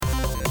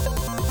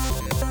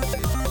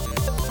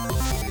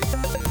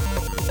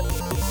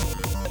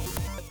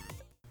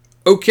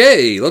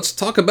Okay, let's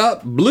talk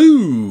about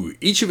Blue.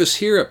 Each of us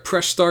here at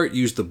Press Start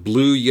use the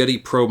Blue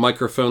Yeti Pro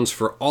microphones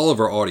for all of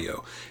our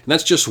audio. And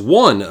that's just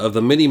one of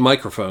the many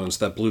microphones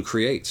that Blue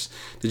creates.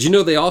 Did you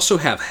know they also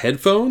have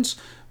headphones?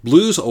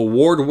 Blue's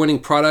award-winning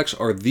products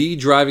are the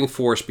driving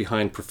force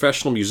behind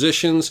professional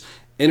musicians,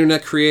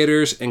 internet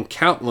creators, and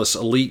countless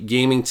elite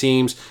gaming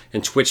teams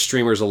and Twitch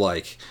streamers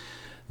alike.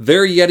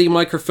 Their Yeti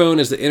microphone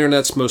is the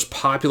internet's most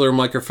popular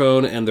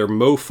microphone, and their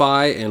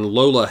Mo-Fi and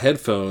Lola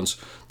headphones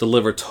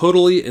deliver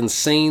totally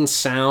insane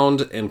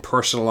sound and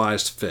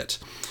personalized fit.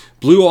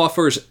 Blue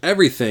offers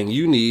everything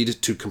you need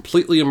to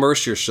completely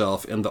immerse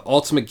yourself in the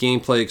ultimate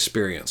gameplay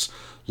experience.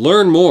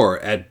 Learn more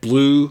at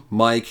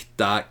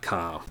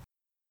bluemic.com.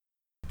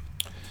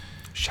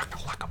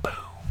 Shaka-laka-boom.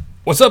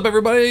 What's up,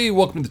 everybody?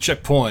 Welcome to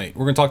Checkpoint.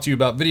 We're going to talk to you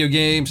about video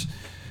games,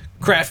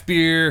 craft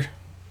beer,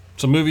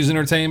 some movies,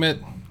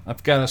 entertainment.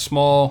 I've got a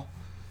small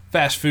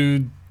fast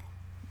food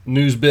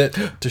news bit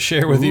to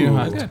share with you.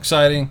 It's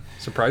exciting.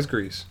 Surprise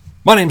grease.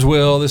 My name's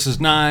Will. This is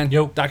 9.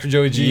 Yo. Dr.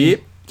 Joey G.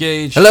 Yep.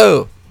 Gage.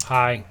 Hello.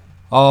 Hi.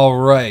 All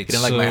right. You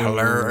didn't like my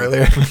hello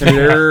earlier?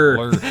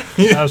 Hello.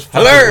 That was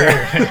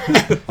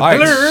hello. All right.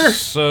 Hello.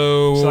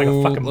 So It's like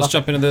a fucking let's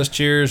jump into this.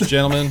 Cheers,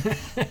 gentlemen.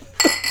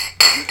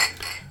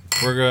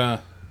 We're going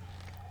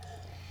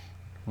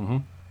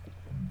to...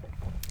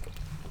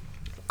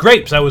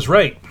 Grapes, I was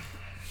right.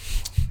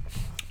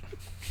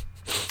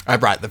 I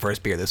brought the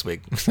first beer this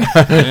week.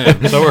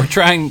 Yeah. So we're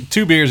trying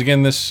 2 beers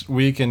again this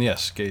week, and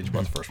yes, Gage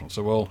brought the first one.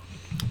 So we'll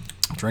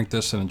drink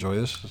this and enjoy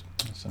this.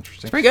 It's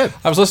interesting. Pretty good.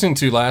 I was listening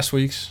to last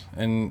week's,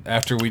 and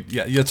after we,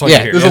 that's all you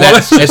hear. It's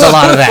a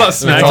lot of that.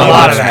 It's a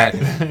lot of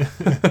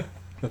that.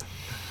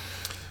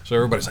 So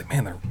everybody's like,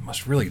 man, they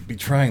must really be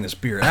trying this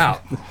beer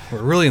out.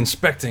 We're really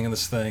inspecting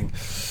this thing.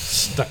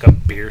 Stuck up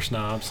beer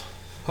snobs.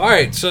 All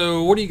right,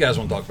 so what do you guys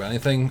want to talk about?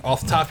 Anything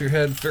off the top of your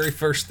head? Very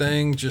first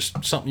thing,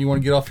 just something you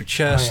want to get off your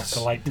chest?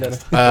 The light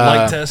test. The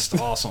light test,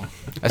 awesome.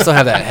 I still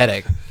have that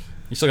headache.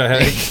 You still got a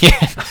headache?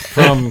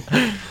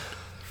 Yeah.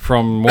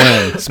 From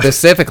when?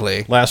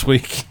 Specifically. Last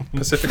week.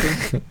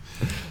 Specifically?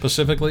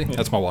 Specifically?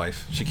 That's my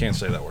wife. She can't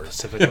say that word.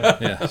 Specifically.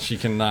 Yeah, she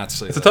cannot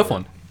say It's a that tough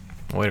word.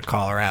 one. Way to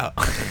call her out.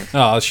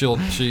 Oh, she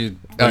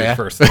yeah?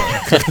 first.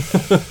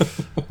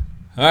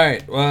 All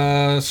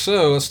right,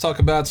 so let's talk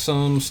about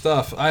some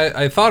stuff.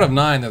 I thought of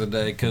 9 the other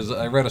day because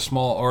I read a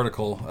small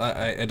article.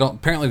 I don't.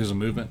 Apparently, there's a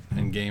movement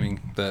in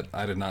gaming that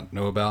I did not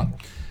know about,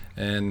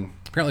 and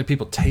apparently,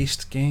 people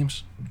taste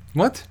games.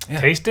 What?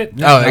 Yeah. Taste it?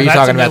 Oh, are you that's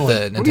talking a about new the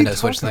one. What are you Nintendo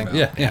Switch talking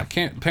thing? about?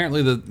 Yeah.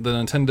 Apparently, the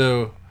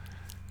Nintendo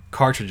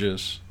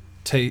cartridges,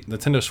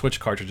 Nintendo Switch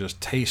cartridges,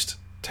 taste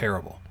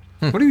terrible.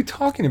 What are you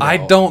talking about? I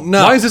don't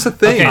know. Why is this a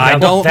thing? Okay, I now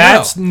don't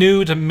that's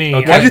new to me.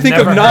 Okay. Why'd you I've think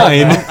of never 9?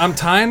 heard that. I'm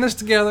tying this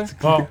together.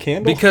 Well,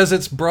 Candle? Because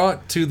it's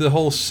brought to the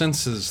whole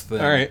senses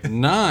thing. All right.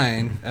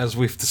 9, as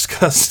we've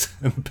discussed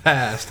in the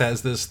past,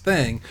 has this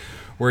thing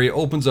where he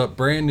opens up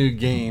brand new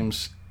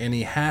games and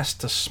he has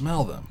to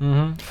smell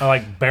them. I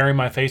like bury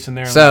my face in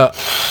there. And So,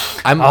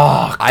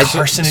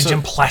 carcinage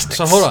and plastics.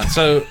 So hold on.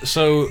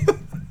 So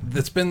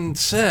it's been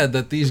said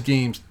that these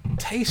games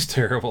taste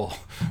terrible.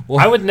 Well,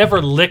 I would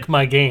never lick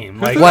my game,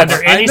 like What?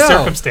 under any I know.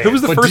 circumstance. Who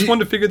was the But first one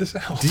to figure this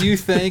out? do you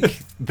think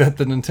that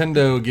the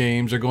Nintendo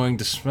games are going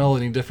to smell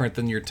any different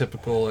than your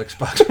typical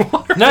Xbox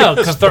One? No,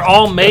 because they're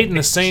all made in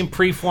the same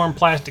preformed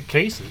plastic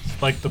cases.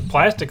 Like the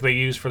plastic they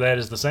use for that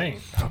is the same.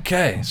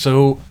 Okay,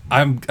 so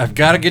I've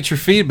got to get your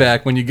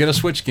feedback when you get a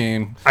Switch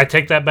game. I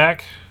take that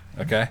back.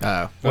 Okay.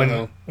 When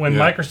Uh-oh. when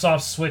Yeah.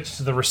 Microsoft switched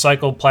to the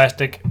recycled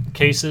plastic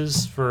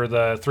cases for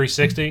the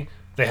 360,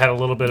 they had a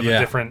little bit of Yeah. a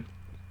different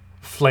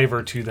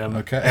flavor to them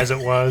Okay. as it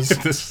was.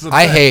 This is a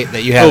I hate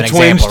that you have an Little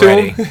twinge example to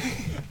ready.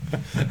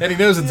 'em. And he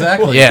knows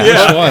exactly. Yeah,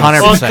 which one.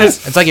 100%. Well,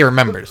 'cause- It's like he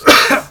remembers.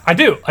 I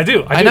do.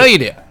 I know you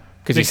do.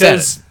 Because you said it.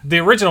 Because the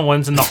original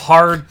ones in the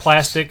hard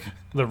plastic,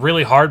 the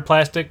really hard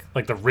plastic,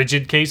 like the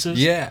rigid cases,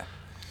 Yeah.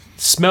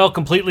 smell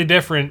completely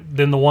different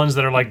than the ones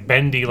that are like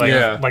bendy,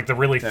 like the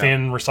really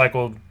thin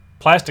recycled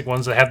plastic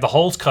ones that have the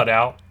holes cut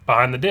out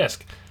behind the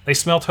disc. They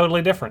smell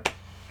totally different.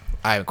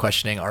 I'm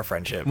questioning our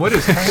friendship. What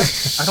is I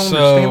don't So-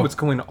 understand what's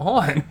going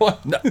on.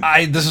 What? No,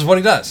 this is what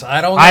he does.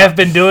 I don't know. I have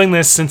been doing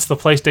this since the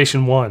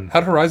PlayStation 1.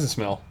 How'd Horizon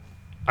smell?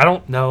 I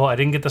don't know. I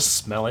didn't get to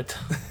smell it.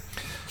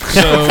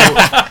 So,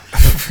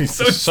 he's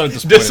so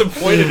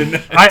disappointed. in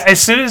that.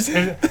 As soon as,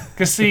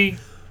 because see,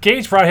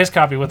 Gage brought his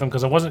copy with him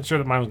because I wasn't sure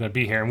that mine was going to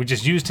be here, and we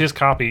just used his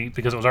copy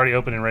because it was already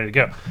open and ready to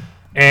go.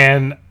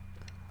 And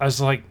I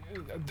was like,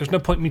 "There's no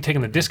point in me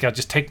taking the disc out.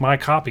 Just take my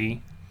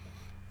copy."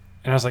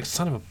 And I was like,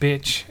 "Son of a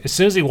bitch!" As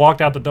soon as he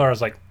walked out the door, I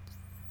was like,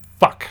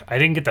 "Fuck! I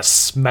didn't get to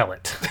smell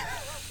it."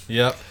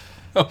 Yep.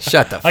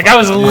 Shut the fuck Like I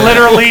was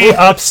literally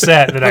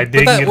upset that I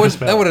didn't But get to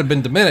smell that it. would have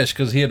been diminished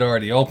because he had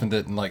already opened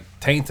it and like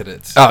tainted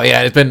it. Oh,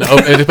 yeah, it's been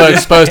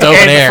exposed to open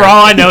And air. for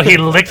all I know, he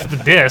licked the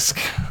disc.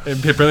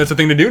 Apparently that's the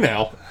thing to do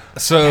now.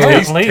 So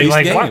Apparently, Taste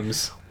like,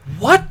 games.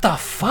 What the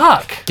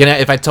fuck?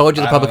 If I told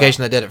you the I don't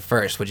publication that did it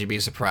first, would you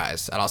be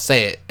surprised? And I'll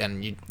say it,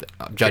 and you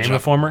judge Game it.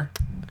 Informer?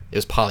 It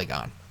was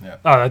Polygon. Oh,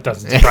 that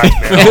doesn't surprise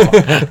me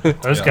at all.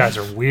 Those guys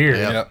are weird.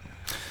 Yeah.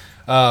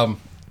 Yep.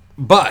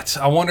 But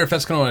I wonder if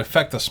that's going to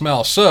affect the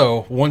smell.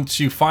 So once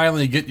you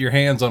finally get your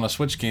hands on a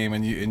Switch game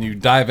and you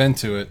dive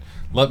into it,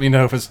 let me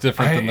know if it's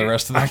different than the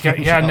rest of the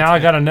games. Now I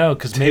got to know,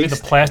 because maybe the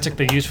plastic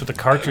they use for the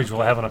cartridge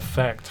will have an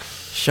effect.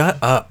 Shut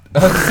up.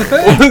 I'm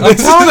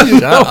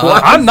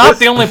not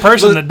the only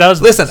person that does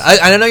this. Listen,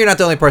 I know you're not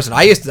the only person.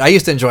 I used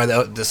to enjoy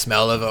the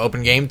smell of an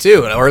open game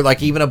too, or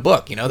like even a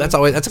book. That's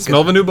a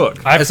Smell of a new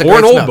book. That's a Or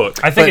an great old smell.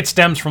 book. I think it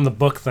stems from the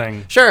book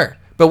thing. Sure.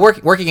 But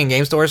working in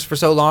game stores for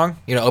so long,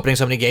 opening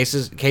so many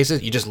cases,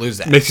 you just lose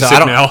that. Makes you so sick I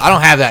don't, now. I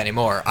don't have that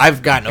anymore.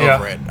 I've gotten Yeah.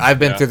 over it. I've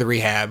been through the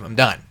rehab. I'm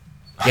done.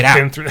 Get out.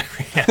 Been through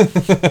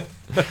that.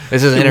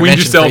 This is an Weaned intervention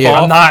for yourself you.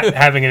 off? I'm not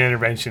having an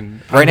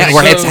intervention. Right now,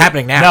 it's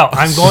happening now. No,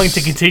 I'm going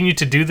to continue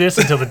to do this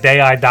until the day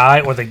I die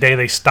or the day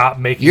they stop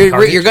making You're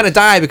cartridges. going to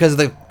die because of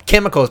the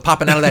chemicals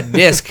popping out of that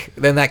disc,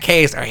 then that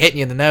case are hitting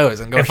you in the nose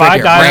and going If straight I to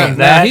your die brain. from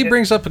Now, that- he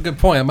brings up a good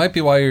point. It might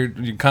be why you're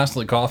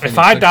constantly coughing. If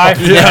and I sick. die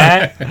from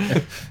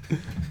that,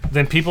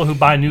 then people who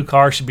buy new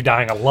cars should be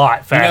dying a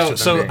lot faster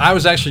So than me. I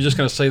was actually just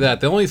going to say that.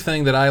 The only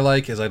thing that I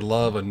like is I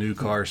love a new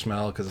car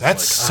smell because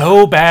That's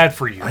so bad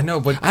for you. I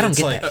know, but I don't it's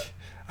get like, that.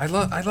 I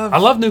love I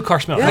love new car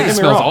smell. Yeah, Don't it get me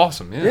smells wrong.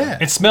 awesome. Yeah.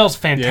 It smells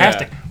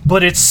fantastic,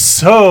 but it's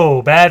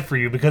so bad for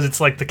you because it's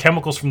like the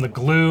chemicals from the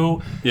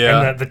glue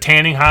Yeah. and the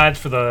tanning hides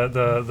for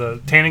the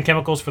tanning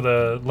chemicals for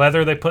the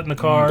leather they put in the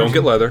cars. Don't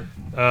get leather.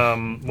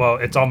 Well,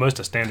 it's almost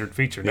a standard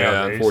feature Yeah,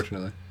 nowadays.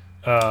 unfortunately.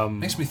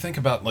 makes me think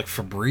about like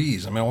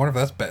Febreze. I mean, I wonder if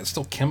that's bad. It's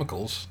still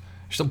chemicals.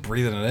 You're still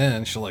breathing it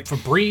in. You're like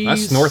Febreze. I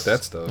snort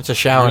that stuff. It's a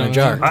shower in a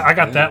jar. I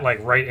got that like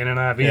right in an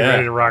IV, Yeah.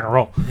 ready to rock and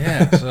roll.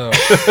 Yeah. So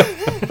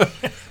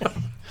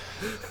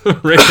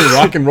Ready to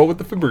rock and roll with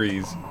the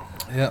Febreze.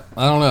 yeah,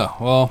 I don't know.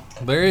 Well,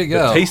 there you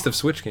go. Taste of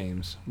Switch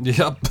games.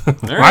 Yep. All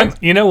right.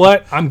 You know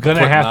what? I'm gonna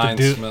Put have nine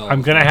to do. smells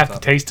I'm gonna on have to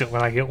top. taste it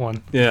when I get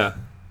one. Yeah.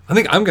 I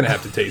think I'm going to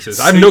have to taste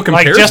this. I have no Like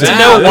comparison. just to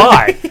know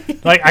why.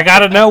 Like I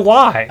gotta know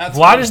why.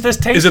 Why does this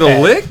taste? Is it a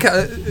bad? lick?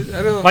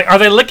 I don't. Like, are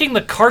they licking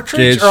the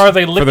cartridge Gage, or are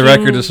they for licking the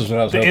record, this is what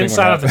I was the hoping would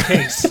inside of the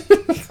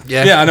happen. case?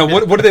 Yeah, I know.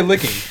 What are they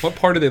licking? What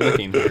part are they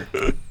licking here?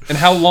 And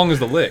how long is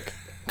the lick?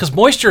 Because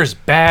moisture is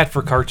bad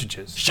for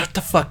cartridges. Shut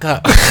the fuck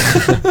up. Like,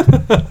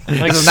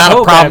 This is not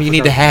so a problem bad you for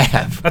need to cartridges.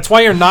 have. That's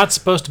why you're not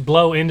supposed to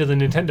blow into the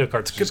Nintendo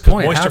cartridges. Good 'cause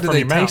point. moisture How do from they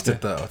your mouth. taste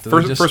it though? Do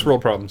they just- First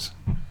world problems.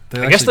 they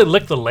I guess they actually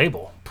lick the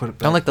label. put it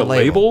back? Don't like the The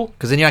label. label?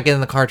 Because then you're not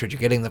getting the cartridge. You're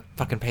getting the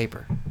fucking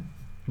paper.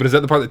 But is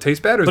that the part that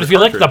tastes bad, or is But it if you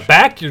lick the cartridge?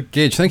 back, you're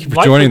Gage, thank you for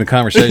Likely- joining the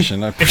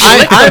conversation. if you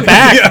lick the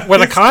back where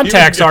the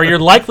contacts are, you're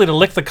likely to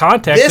lick the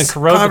contacts and This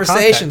corrode the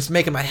conversation's contacts.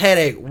 making my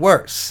headache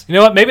worse. You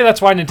know what? Maybe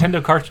that's why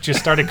Nintendo cartridges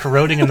started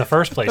corroding in the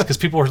first place, because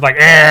people were like,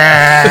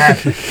 "Eh,"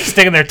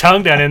 sticking their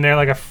tongue down in there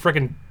like a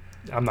freaking.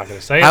 I'm not gonna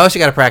say it. How else you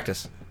got to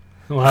practice?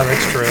 Well,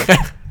 that's true.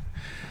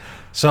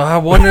 So I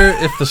wonder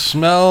if the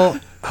smell.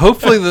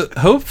 Hopefully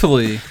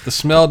the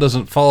smell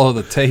doesn't follow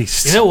the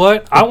taste. You know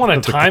what? I want a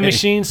Of the time game.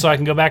 machine so I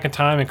can go back in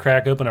time and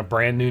crack open a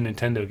brand new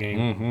Nintendo game.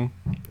 Mm-hmm.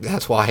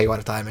 That's why you want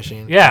a time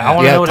machine. Yeah, I want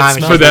to You know have what it time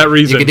smells For machine. that like.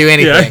 reason. You can do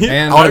anything. Yeah.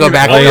 And I want to go I'm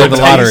back gonna and play look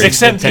the at lottery.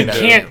 Except you Nintendo.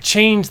 can't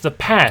change the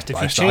past. If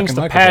Buy you stock change in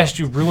the Microsoft. past,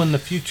 you ruin the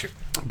future.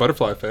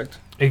 Butterfly effect.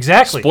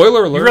 Exactly.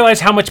 Spoiler alert. You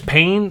realize how much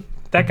pain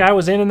that guy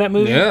was in that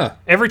movie? Yeah.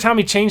 Every time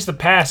he changed the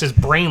past, his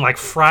brain like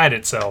fried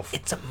itself.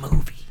 It's a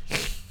movie.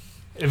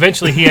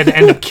 Eventually, he had to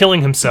end up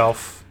killing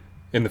himself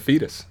In the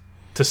fetus.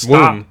 to stop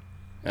Womb.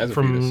 As a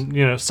fetus.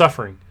 from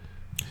suffering.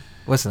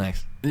 What's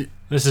next?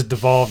 This has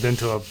devolved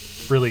into a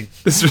really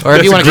This is- Or if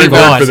that's you a want to great keep word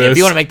going, for if this.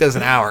 you want to make this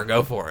an hour,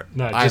 go for it.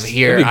 No, I'm just-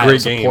 here. It'd be a I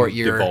great support game.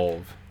 your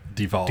Devolve.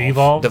 Devolve.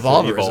 Devolve.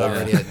 Devolver is Devolver.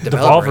 already a developer.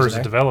 Devolver is isn't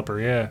a it? developer,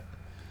 yeah.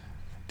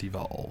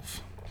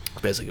 Devolve.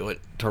 Basically what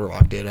Turtle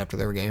Rock did after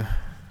their game.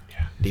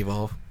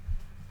 Devolve.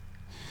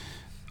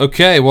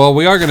 Okay, well,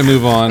 we are going to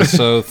move on,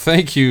 so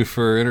thank you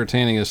for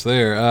entertaining us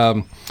there.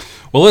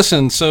 Well,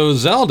 listen, so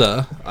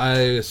Zelda,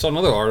 I saw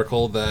another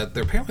article that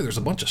apparently there's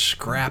a bunch of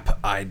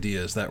scrap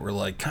ideas that were,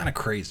 like, kind of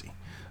crazy.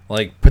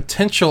 Like,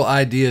 potential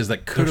ideas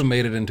that could have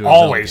made it into a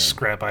Always Zelda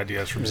scrap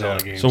ideas from Zelda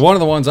game. games. So one of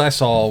the ones I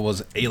saw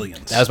was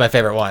Aliens. That was my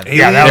favorite one.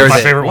 Yeah, that There was my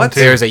a- favorite one, too.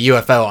 There was a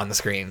UFO on the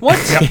screen. What?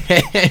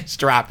 It's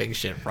dropping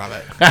shit from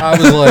it. I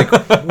was like,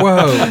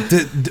 whoa.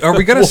 Are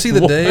we going to see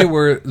the day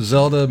where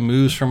Zelda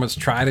moves from its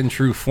tried and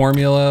true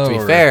formula? To be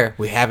or- fair,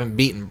 we haven't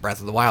beaten Breath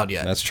of the Wild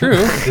yet. That's true.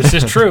 This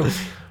is true.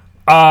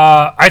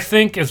 I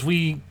think as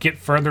we get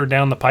further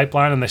down the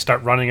pipeline and they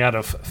start running out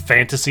of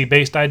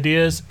fantasy-based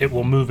ideas, it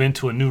will move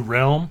into a new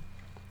realm.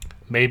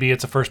 Maybe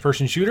it's a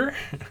first-person shooter.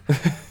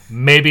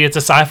 Maybe it's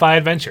a sci-fi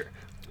adventure.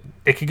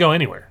 It could go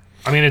anywhere.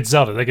 I mean, it's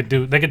Zelda. They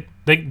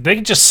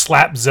could just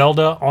slap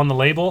Zelda on the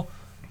label,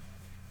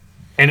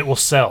 and it will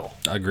sell.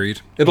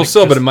 Agreed. It'll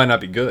sell, but it might not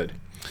be good.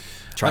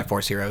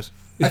 Triforce Heroes.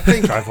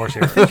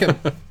 Triforce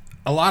here.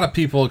 A lot of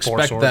people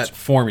expect swords. that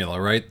formula,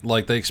 right?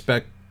 Like they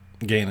expect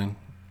Ganon,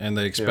 and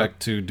they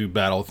expect to do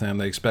battle with him.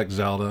 They expect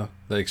Zelda.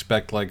 They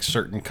expect like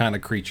certain kind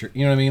of creature.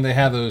 You know what I mean? They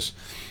have those.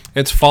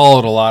 It's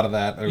followed a lot of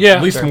that. Or Yeah.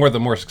 at least Sure. more of the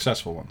more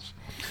successful ones.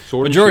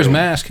 Sword and Majora's Shield.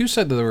 Mask. Who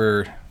said that there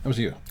were That was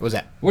you. What was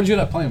that? What did you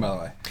end up playing, by the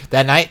way?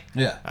 That night?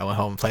 Yeah. I went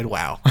home and played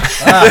WoW.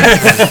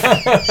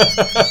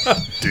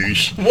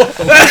 Douche.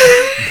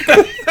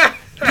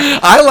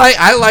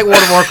 I like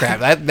World of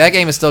Warcraft. That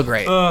game is still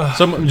great.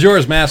 So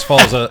Majora's Mask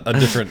follows a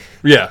different...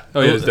 Yeah.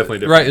 Oh, yeah, it's definitely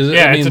different. Right.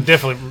 Yeah,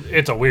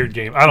 it's a weird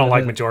game. I don't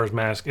like Majora's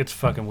Mask. It's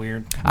fucking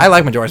weird. I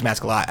like Majora's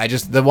Mask a lot. I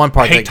just the one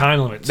part I hate time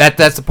limits.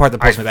 That's the part that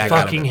pulls me I back out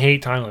of fucking it.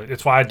 hate time limits.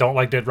 It's why I don't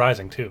like Dead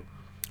Rising 2.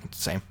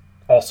 Same.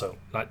 Also,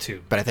 not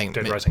 2. But I think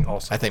Dead Rising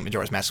also. I think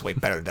Majora's Mask is way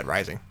better than Dead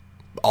Rising.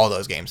 All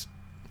those games.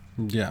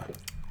 Yeah.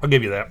 I'll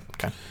give you that.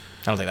 Okay.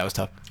 I don't think that was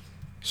tough.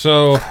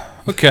 So,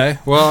 okay.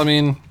 Well, I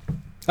mean,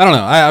 I don't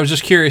know. I was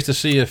just curious to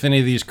see if any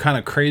of these kind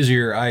of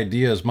crazier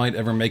ideas might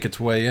ever make its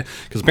way in.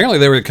 Because apparently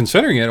they were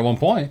considering it at one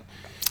point.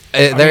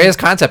 There is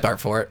concept art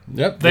for it.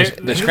 Yep.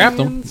 They scrapped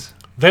them.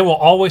 They will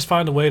always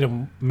find a way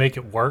to make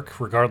it work,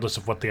 regardless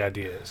of what the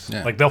idea is.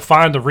 Yeah. Like, they'll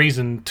find a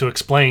reason to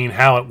explain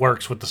how it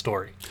works with the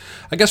story.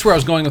 I guess where I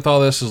was going with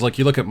all this is like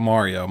you look at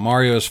Mario.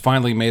 Mario has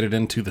finally made it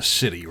into the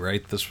city,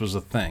 right? This was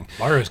the thing.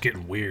 Mario's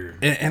getting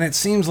weird. And it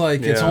seems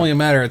like it's only a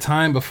matter of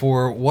time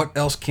before what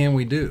else can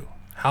we do?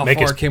 How Make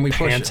far his can we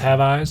push pants it? have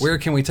eyes? Where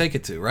can we take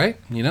it to, right?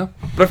 You know?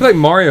 But I feel like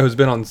Mario has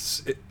been on.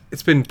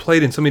 It's been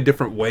played in so many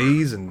different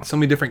ways and so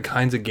many different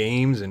kinds of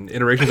games and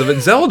iterations of it.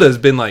 Zelda has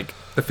been like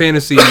the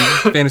fantasy.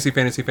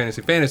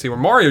 Where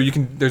Mario,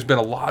 there's been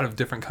a lot of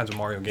different kinds of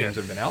Mario games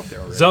that have been out there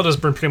already. Zelda's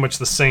been pretty much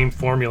the same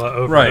formula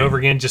over and over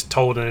again, just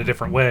told in a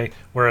different way.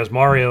 Whereas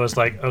Mario is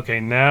like, okay,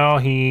 now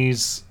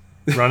he's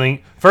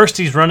running. First,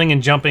 he's running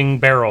and jumping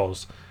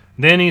barrels.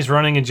 Then he's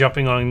running and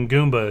jumping on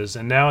Goombas,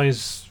 and now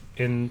he's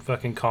in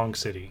fucking Kong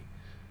City.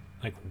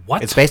 Like,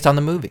 what? It's based on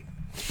the movie.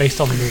 It's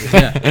based on the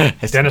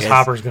movie. Dennis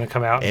Hopper's going to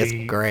come out and It's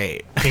be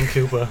great. King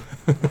Koopa.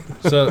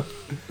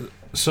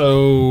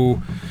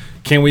 So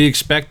can we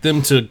expect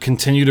them to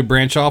continue to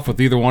branch off with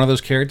either one of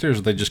those characters,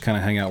 or they just kind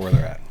of hang out where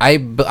they're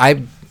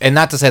at? And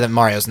not to say that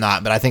Mario's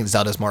not, but I think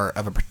Zelda's more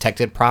of a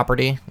protected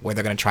property where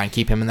they're going to try and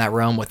keep him in that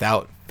realm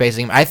without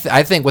facing him. I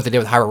think what they did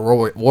with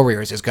Hyrule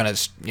Warriors is going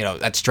to,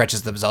 that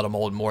stretches the Zelda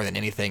mold more than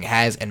anything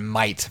has and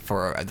might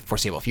for the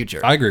foreseeable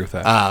future. I agree with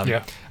that.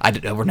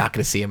 We're not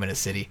going to see him in a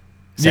city.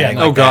 Yeah.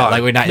 Like God.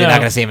 Like you're not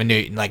going to see him in New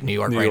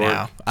York right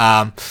York.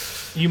 now.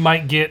 You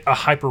might get a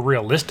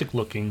hyper-realistic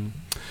looking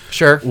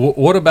Sure.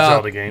 What about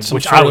Zelda game, some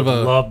which sort I would of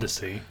a love to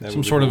see.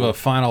 some sort of a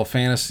Final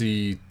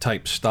Fantasy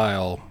type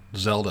style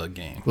Zelda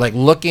game? Like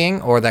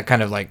looking or that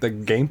kind of like the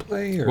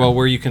gameplay? Or? Well,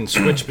 where you can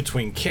switch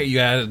between you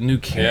add new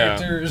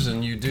characters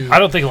and you do. I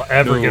don't think he'll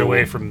ever get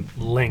away from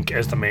Link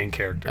as the main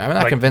character. I'm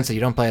not convinced that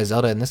you don't play as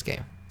Zelda in this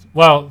game.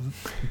 Well,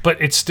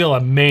 but it's still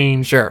a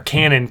main Sure.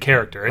 canon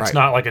character. It's Right.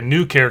 not like a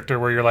new character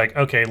where you're like,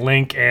 okay,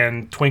 Link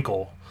and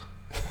Twinkle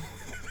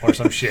or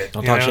some shit.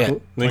 Don't you talk know?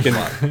 shit.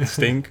 Lincoln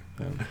Stink.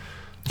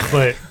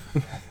 But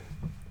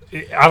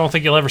I don't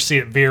think you'll ever see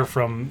it veer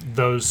from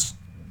those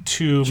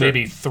two,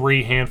 maybe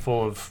three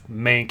handful of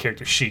main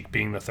characters, Sheik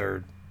being the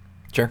third,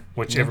 Sure.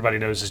 which everybody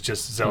knows is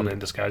just Zelda in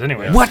disguise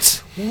anyway.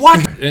 What?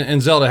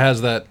 And Zelda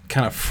has that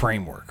kind of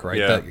framework, right?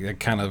 Yeah. That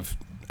kind of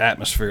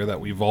atmosphere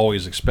that we've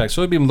always expected.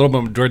 So it'd be a little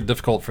bit more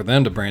difficult for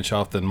them to branch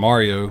off than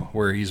Mario,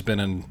 where he's been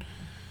in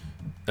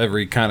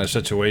every kind of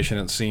situation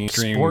it seems.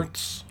 Extreme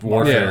Sports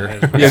warfare.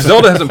 Yeah,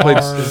 Zelda hasn't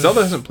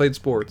played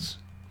sports.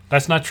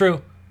 That's not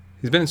true.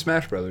 He's been in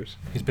Smash Brothers.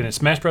 He's been in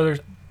Smash Brothers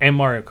and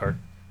Mario Kart,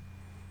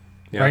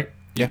 Yeah. right?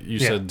 You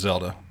said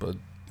Zelda, but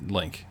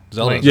Link.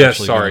 Zelda. Link. Yes,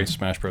 actually sorry. been in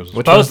Smash Bros.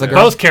 Which one's Both, the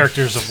girl? both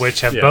characters of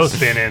which have Yes. both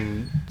been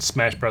in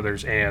Smash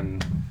Brothers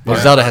and Well,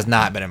 Zelda has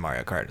not been in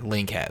Mario Kart.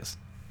 Link has.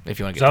 If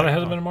you want to get Zelda technical.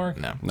 hasn't been in Mario.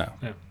 No.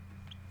 No.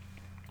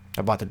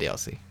 I bought the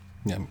DLC.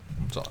 Yeah.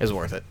 It's all- It's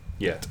worth it.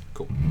 Yet.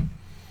 cool.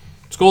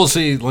 It's cool to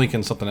see Link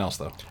in something else,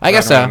 though. I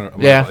guess Riding so. around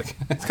on a Yeah. motorbike.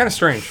 It's kind of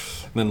strange.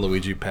 Then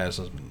Luigi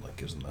passes and like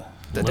gives him the.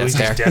 The Death Luigi's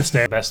Stare. Death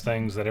Stare, best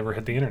things that ever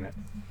hit the internet.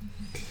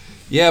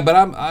 Yeah, but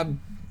I'm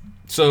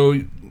so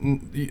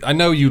I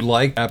know you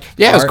like that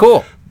Yeah, it was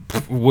part.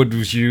 cool.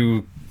 Would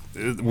you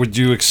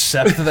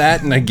accept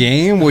that in a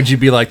game? Would you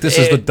be like, this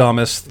is the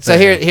dumbest So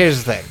thing?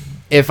 here's the thing.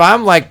 If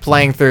I'm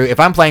playing through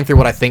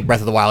what I think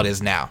Breath of the Wild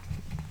is now,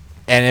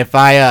 and if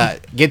I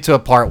get to a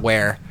part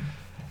where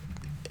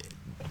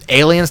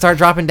aliens start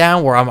dropping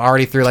down, where I'm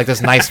already through like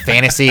this nice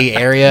fantasy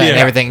area and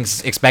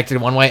everything's expected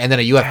in one way, and then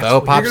a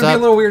UFO pops gonna be up,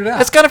 a little weirded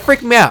out. it's gonna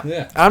freak me out.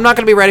 Yeah. I'm not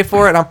gonna be ready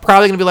for it. And I'm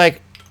probably gonna be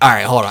like, all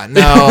right, hold on,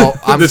 no,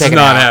 I'm This is taking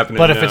not it out. happening.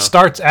 But if no. it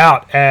starts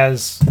out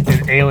as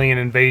an alien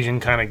invasion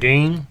kind of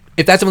game,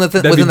 If that's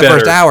within That'd be the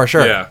first better. hour,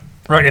 sure. Yeah.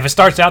 right? If it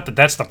starts out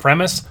that's the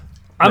premise,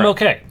 I'm Right.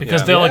 okay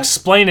because Yeah. they'll Yeah.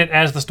 explain it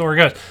as the story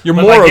goes. You're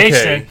But more like Gage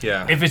okay, said,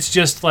 yeah. if it's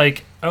just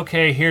like,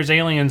 okay, here's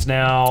aliens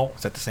now,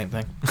 Is that the same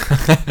thing?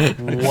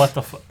 what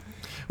the fuck?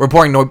 We're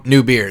pouring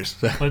new beers.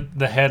 But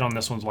the head on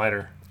this one's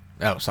lighter.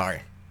 Oh, sorry.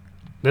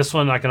 This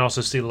one I can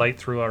also see light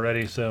through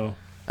already, so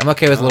I'm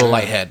okay with a little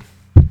light head.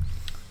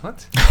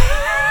 What?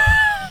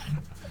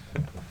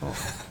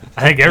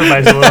 I think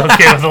everybody's a little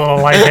okay with a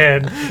little light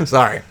head.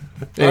 Sorry.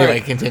 Anyway,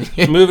 continue.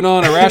 Moving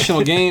on,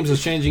 Irrational Games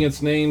is changing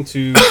its name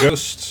to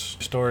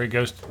Ghost. Story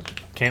Ghost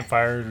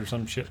campfires or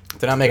some shit.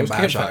 They're not making Those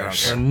Bioshock.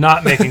 campfires. They're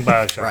not making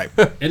Bioshock.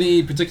 Right.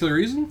 Any particular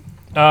reason?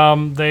 They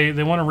want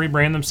to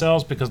rebrand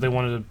themselves because they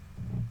wanted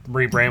to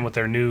rebrand with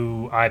their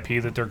new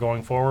IP that they're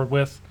going forward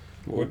with.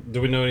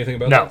 Do we know anything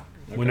about No,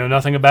 that? we know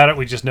nothing about it.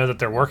 We just know that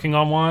they're working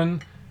on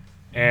one.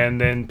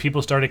 And then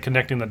people started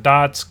connecting the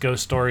dots.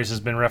 Ghost Stories has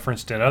been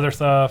referenced in other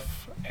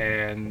stuff,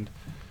 and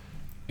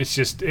it's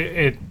just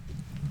it's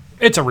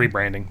a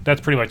rebranding. That's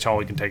pretty much all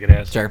we can take it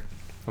as. Sure.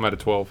 I'm at a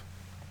 12.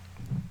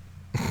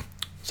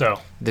 So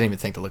Didn't even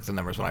think to look at the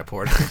numbers when I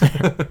poured.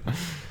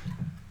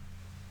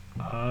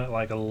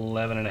 like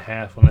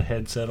 11.5 when the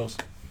head settles.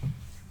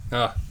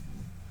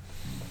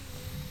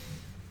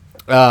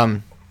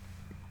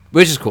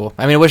 Which is cool.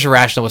 I mean, I wish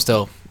Irrational was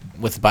still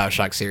with the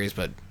Bioshock series,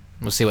 but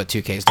we'll see what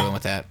 2K is doing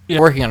with that. Yeah.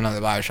 Working on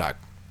another Bioshock.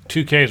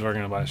 2K is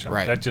working on Bioshock.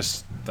 Right. That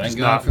just Thank does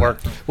God not for that. work.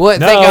 Well,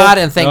 No. thank God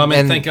and thank No, I mean,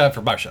 and, thank God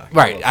for Bioshock.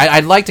 right.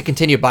 I'd like to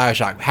continue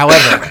Bioshock.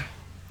 However,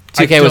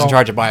 2K was in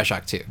charge of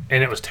Bioshock 2.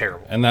 And it was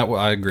terrible. And that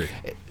I agree.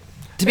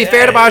 To be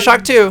fair to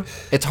Bioshock 2,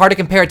 it's hard to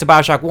compare it to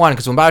Bioshock 1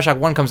 because when Bioshock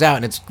 1 comes out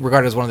and it's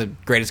regarded as one of the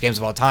greatest games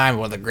of all time,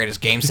 one of the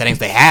greatest game settings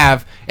they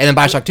have, and then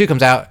Bioshock 2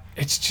 comes out,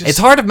 it's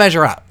hard to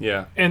measure up.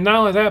 Yeah. And not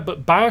only that,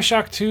 but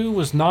Bioshock 2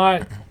 was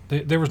not.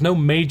 There was no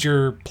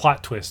major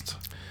plot twist.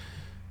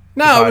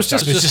 No, it was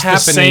Bioshock. just the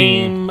happening.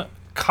 same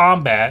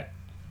combat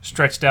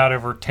stretched out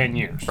over 10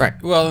 years.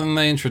 Right. Well, and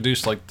they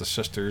introduced like the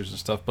sisters and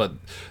stuff, but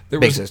there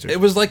Big was sisters. it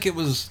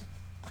was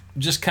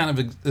just kind of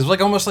it was like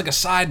almost like a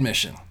side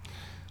mission.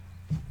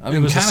 I It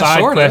mean, was a kinda, side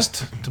sorta.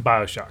 quest to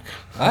Bioshock.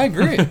 I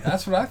agree.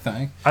 That's what I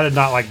think. I did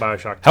not like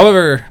Bioshock 2.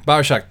 However,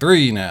 Bioshock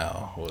 3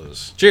 now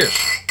was cheers.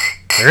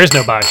 There is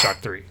no Bioshock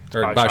 3. It's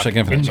Or Bioshock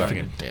Infinite,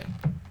 sorry. Yeah.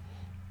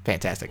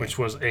 Fantastic. Which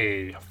was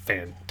a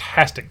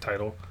fantastic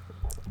title.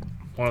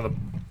 One of the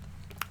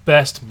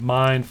best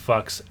mind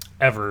fucks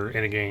ever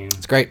in a game.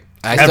 It's great.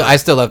 I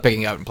still love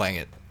picking it up and playing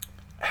it.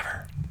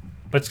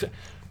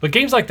 But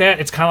games like that,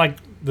 it's kind of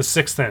like The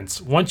Sixth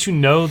Sense. Once you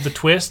know the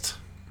twist,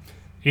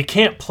 you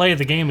can't play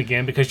the game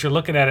again because you're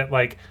looking at it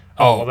like,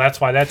 oh, well, that's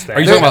why that's there. Are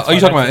you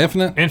talking about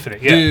Infinite?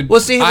 Infinite, yeah. Dude, Well,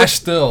 see,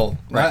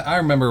 I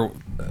remember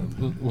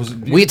was it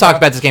we talked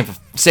about this game for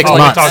 6 Oh, we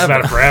months. talked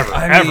about it forever.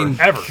 I mean,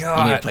 ever.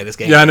 You need to play this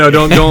game. Yeah, no,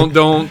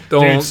 don't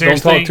seriously?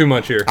 talk too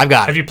much here. I've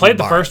got it. Have you played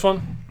the Bar. first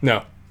one?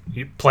 No.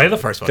 You play the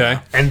first First one.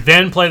 Okay. and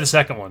then play the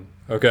second one.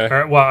 Okay.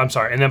 Or, well, I'm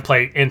sorry, and then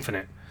play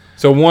Infinite.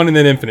 So 1 and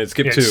then Infinite.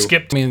 Skip Yeah, 2.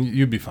 skip. I mean,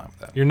 you'd be fine with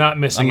that. You're not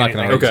missing I'm not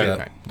anything. going to Okay.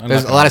 argue that. I'm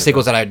There's not a gonna lot of argue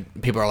sequels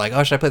that people are like,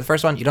 oh, should I play the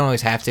first one? You don't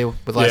always have to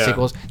with a lot of Yeah.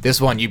 sequels. This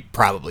one, you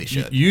probably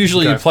should. that.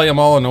 Usually you Okay. play them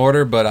all in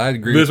order, but I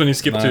agree. This one you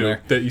skip 2. neither.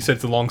 That you said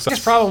it's the long side. The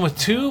biggest problem with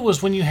 2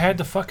 was when you had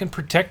to fucking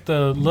protect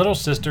the little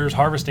sisters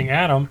harvesting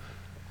Adam,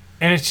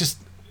 and it's just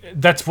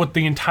that's what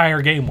the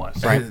entire game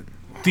was. Right.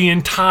 The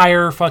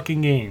entire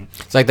fucking game.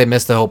 It's like they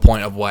missed the whole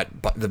point of what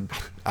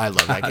I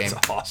love that game.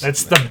 Awesome.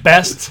 That's the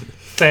best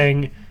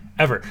thing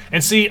ever.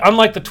 And see,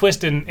 unlike the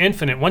twist in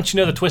Infinite, once you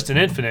know the twist in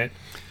Infinite,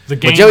 the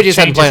game But Joey just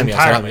hasn't changes played them yet,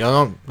 so entirely.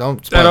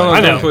 don't spoil don't it.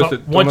 I know, Don't twist but it.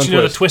 Don't once you know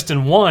the untwist. twist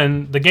in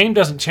 1, the game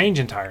doesn't change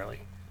entirely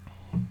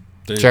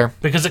Dude, Sure.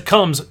 because it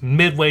comes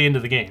midway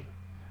into the game.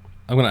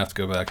 I'm going to have to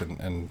go back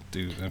and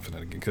do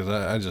Infinite again because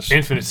I just.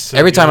 Infinite's so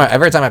Every time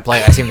good. I play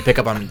it, I seem to pick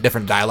up on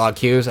different dialogue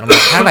cues, and I'm like,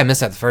 how did I miss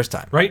that the first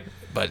time? right?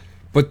 But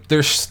But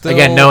there's still.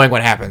 again, knowing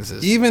what happens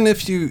is Even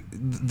if you.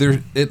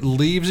 It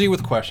leaves you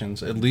with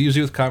questions, it leaves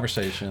you with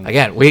conversation.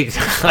 again we're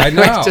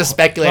know. just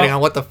speculating Well,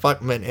 on what the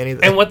fuck meant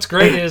anything. And what's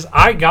great is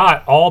I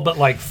got all but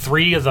like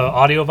 3 of the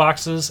audio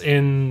boxes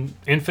in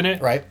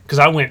Infinite, Right. Because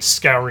I went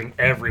scouring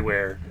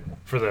everywhere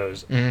for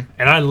those, and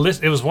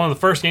it was one of the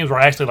first games where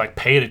I actually like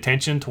paid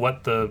attention to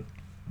what the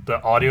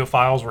audio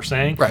files were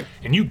saying, Right.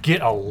 And you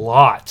get a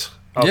lot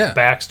of Yeah.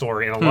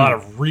 backstory and a lot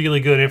of really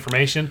good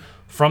information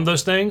from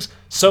those things.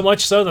 So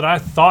much so that I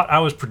thought I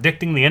was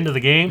predicting the end of the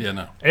game. Yeah,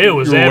 no. It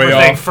was You were way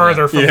everything off.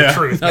 further from Yeah. the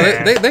truth. No,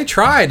 man. they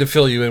tried to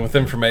fill you in with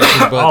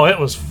information, but Oh, it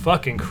was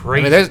fucking I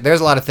crazy. mean,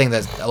 there's a lot of things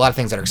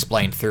that are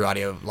explained through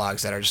audio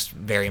logs that are just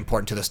very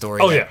important to the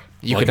story. Oh, that yeah.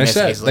 you like could I miss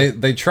said, easily.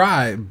 they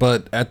try,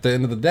 but at the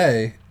end of the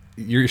day,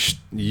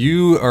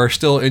 you are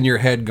still in your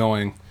head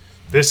going,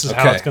 This is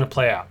how Okay. it's going to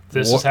play out.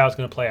 This is What- how it's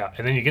going to play out.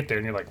 And then you get there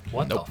and you're like,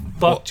 what the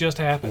fuck just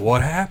happened?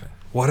 "What happened?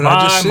 What did I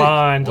My just see?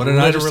 mind What did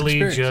I literally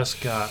experience?"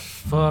 just got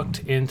fucked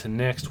into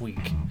next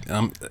week.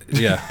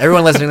 Yeah.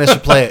 Everyone listening to this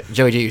should play it.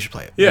 Joey G, you should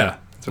play it. Yeah.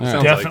 That's what it sounds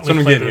like. Definitely That's what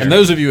I'm play getting those. And here.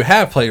 those of you who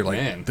have played, you're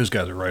like, those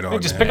guys are right on. Hey,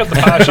 just man." pick up the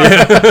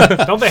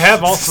Bioshock. Don't they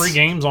have all 3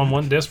 games on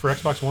one disc for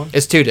Xbox One?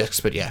 It's 2 discs,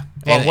 but yeah.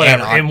 Well,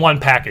 whatever, on- in one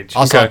package.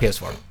 also Okay. on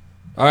PS4.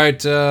 All right. you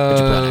play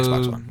on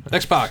Xbox One.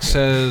 Xbox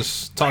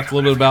has talked a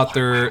little bit about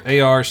their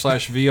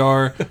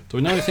AR/VR. Do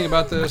we know anything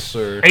about this?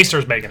 Or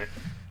Acer's making it.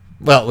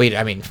 Well,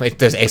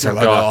 there's Acer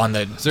logo God. on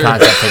the there-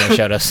 concept thing they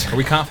showed us. are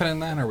we confident in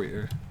that? Or are we?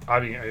 I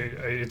mean,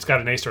 it's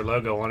got an Acer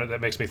logo on it. That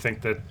makes me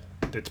think that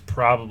it's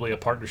probably a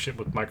partnership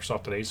with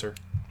Microsoft and Acer.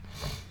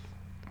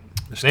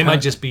 They might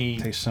just be.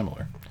 taste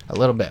similar A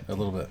little bit. a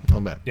little bit. A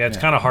little bit. Yeah, it's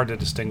kind of hard to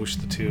distinguish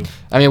the two.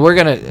 I mean, we're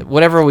gonna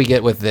whatever we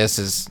get with this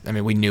is. I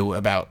mean, we knew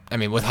about. I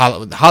mean, with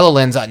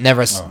Hololens,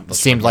 never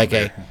seemed like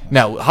a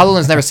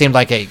Hololens never seemed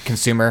like a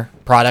consumer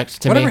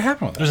product to Whatever me.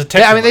 happened with There's that? a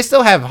tech. Yeah, I mean, they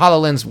still have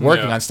HoloLens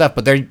working Yeah. on stuff,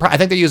 but I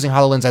think they're using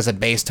HoloLens as a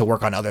base to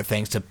work on other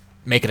things to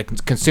make it a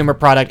consumer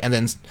product, and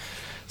then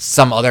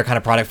some other kind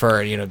of product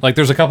for Like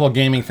there's a couple of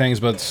gaming things,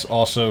 but it's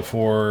also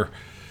for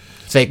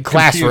say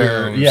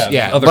classrooms,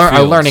 other a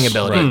fields. learning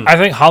ability, I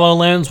think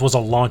HoloLens was a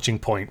launching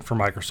point for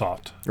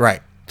Microsoft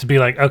right? to be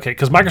like, okay,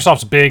 because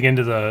Microsoft's big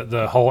into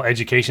the whole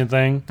education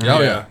thing.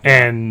 Oh yeah.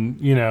 And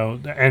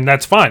and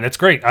that's fine. That's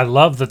great. I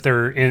love that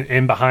they're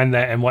in behind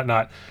that and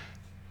whatnot.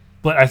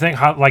 But I think,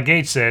 like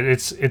Gage said,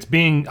 it's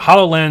being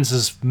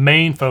HoloLens's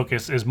main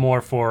focus is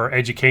more for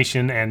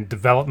education and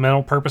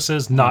developmental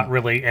purposes, not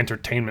really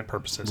entertainment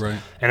purposes. Right.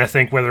 And I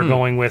think where they're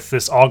going with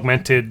this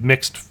augmented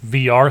mixed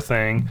VR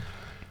thing,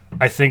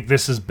 I think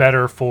this is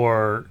better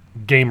for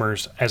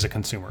gamers as a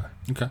consumer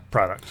Okay.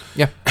 product.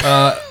 Yeah,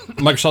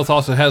 Microsoft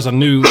also has a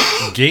new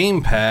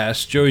Game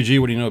Pass. Joey G,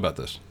 what do you know about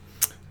this?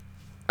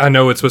 I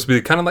know it's supposed to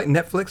be kind of like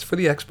Netflix for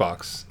the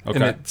Xbox. And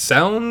Okay. it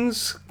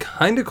sounds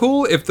kind of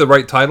cool if the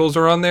right titles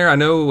are on there. I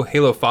know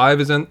Halo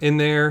 5 is in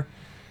there.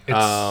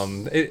 I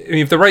mean,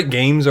 if the right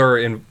games are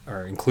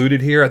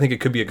included here, I think it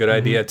could be a good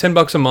idea.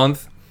 $10 a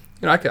month.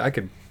 I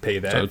could pay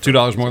that. So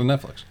 $2 more than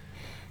Netflix.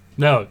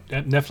 No,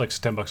 Netflix is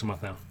 $10 a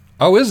month now.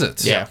 Oh, is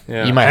it? yeah.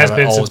 Yeah. You might Has have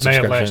an been old since May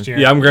of subscription. last year.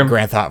 Yeah, I'm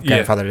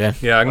Grandfathered in.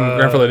 Yeah, I can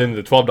grandfather it into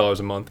the $12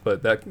 a month,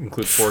 but that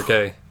includes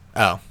 4K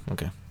Oh,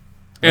 okay.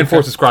 and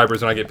 4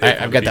 subscribers, and I get paid.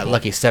 I've got that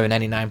lucky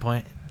 $7.99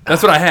 point.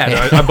 That's what I had.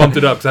 I bumped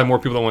it up because I had more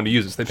people that wanted to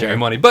use it. So they paid me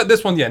money. But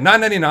this one,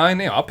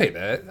 $9.99. Yeah, I'll pay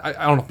that. I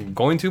don't know if I'm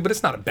going to, but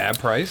it's not a bad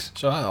price.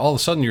 So all of a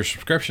sudden your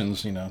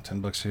subscriptions,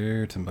 $10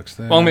 here, $10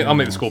 there. Well, I'll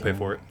make the school pay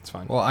for it. It's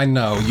fine. Well, I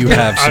know you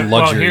have some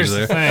luxuries here's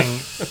there.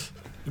 the thing: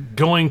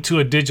 going to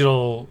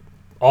a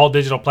all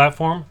digital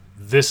platform.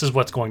 This is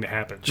what's going to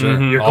happen.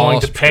 You're All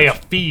going to pay a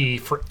fee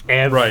for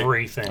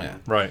everything. Yeah.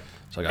 Right.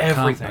 So I got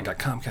Everything. I got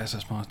Comcast,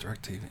 that's my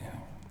DirecTV.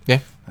 Yeah.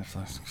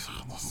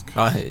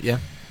 Netflix. Yeah.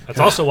 That's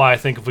also why I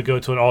think if we go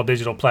to an all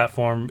digital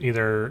platform,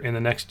 either in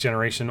the next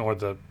generation or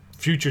the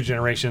future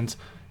generations,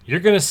 you're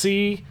going to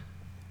see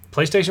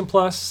PlayStation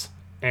Plus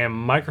and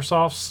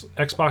Microsoft's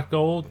Xbox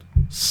Gold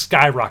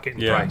skyrocket in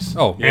Yeah. price.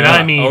 Oh, And yeah.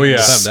 I mean Oh, yeah. I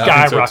think so,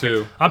 skyrocket.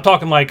 too. I'm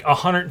talking like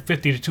 $150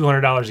 to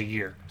 $200 a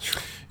year.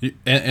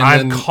 And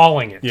I'm then,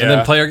 calling it. Yeah. and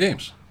then play our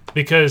games.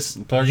 Because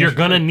Player you're games are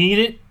going to free. need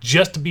it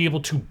just to be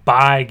able to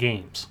buy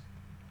games.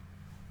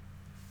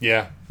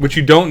 Yeah. Which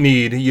you don't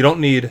need. You don't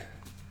need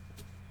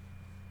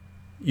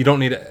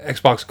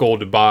Xbox Gold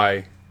to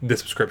buy the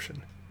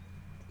subscription.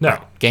 No.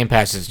 Game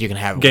passes you can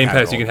have. Game without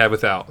Pass you gold. can have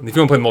without. If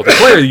you want to play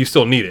multiplayer, you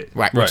still need it.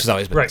 Right, Right. which has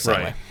always been Right, the same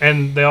right. way.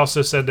 And they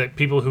also said that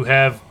people who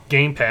have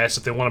Game Pass,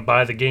 if they want to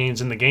buy the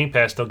games in the Game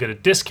Pass, they'll get a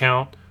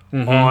discount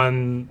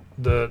on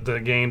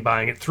the game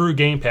buying it through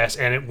Game Pass,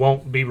 and it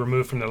won't be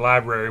removed from their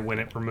library when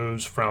it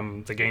removes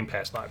from the Game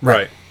Pass library.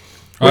 Right.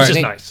 Which Alright. is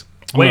nice.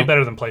 Way gonna-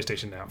 better than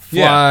PlayStation now.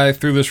 Fly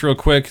through this real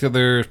quick.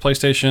 There's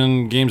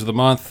PlayStation Games of the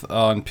Month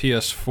on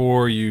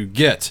PS4. You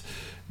get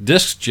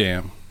Disc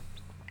Jam,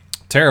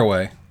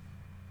 Tearaway.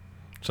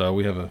 So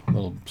we have a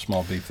little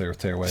small beef there with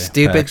Tearaway.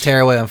 Stupid packs.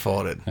 Tearaway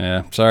Unfolded.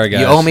 Yeah, sorry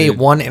guys. You owe me You-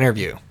 one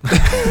interview.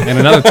 and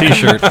another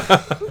T-shirt. You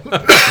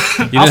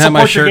didn't I'll have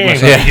my support your shirt.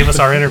 games myself. if you give us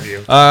our interview.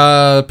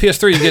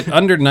 PS3, you get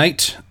Under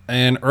Night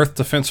and Earth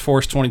Defense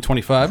Force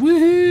 2025.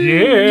 Woohoo!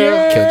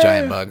 Yeah. Kill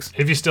giant bugs.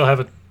 If you still have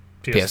a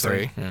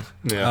PS3. Yeah.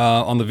 Yeah.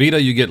 On the Vita,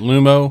 you get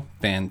Lumo.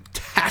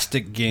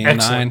 Fantastic game.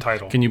 Excellent 9.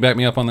 title. Can you back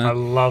me up on I that?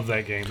 love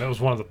that game. That was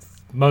one of the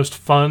most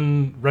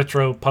fun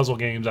retro puzzle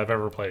games I've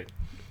ever played.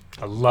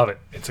 I love it.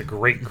 It's a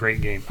great,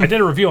 great game. I did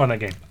a review on that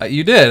game.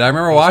 You did. I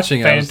remember watching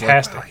it. fantastic. I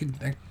was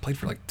like, wow, I played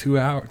for like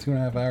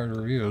 2.5 hours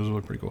to review. It was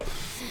really pretty cool.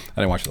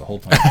 I didn't watch it the whole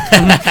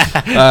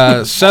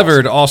time.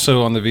 Severed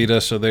also on the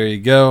Vita, so there you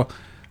go.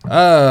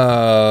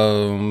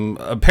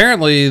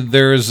 Apparently,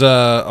 there's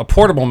a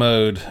portable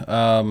mode.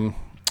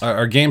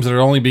 Are games that are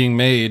only being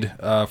made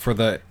for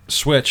the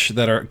Switch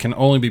that can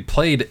only be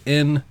played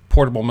in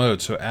portable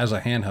mode, so as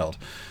a handheld.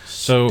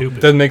 So Stupid.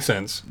 Doesn't make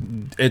sense.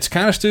 it's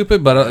kind of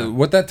stupid, but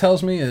what that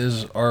tells me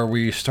is, are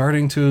we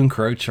starting to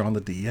encroach on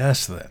the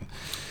DS then?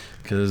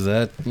 Because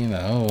that, why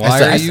still-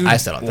 are I you? still- I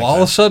still don't think all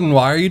so. of a sudden,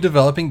 why are you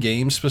developing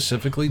games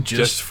specifically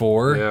just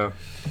for? Yeah.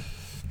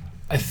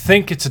 I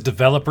think it's a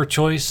developer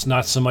choice,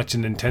 not so much a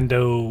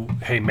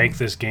Nintendo, hey, make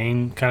this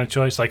game kind of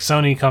choice. Like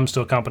Sony comes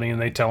to a company and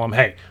they tell them,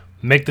 hey,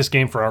 make this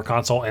game for our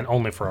console and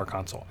only for our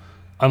console.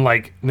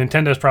 Unlike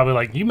Nintendo's probably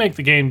like, you make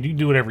the game, you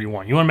do whatever you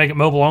want. You want to make it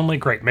mobile only?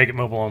 Great, make it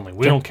mobile only.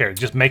 We don't care.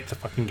 Just make the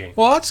fucking game.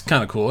 Well, that's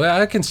kind of cool. Yeah,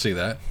 I can see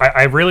that.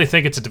 I really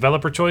think it's a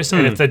developer choice.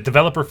 And if the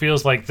developer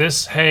feels like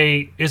this,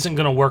 hey, isn't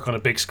going to work on a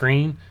big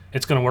screen,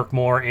 it's going to work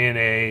more in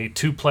a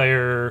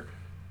 2-player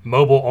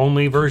mobile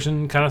only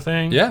version kind of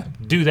thing. Yeah.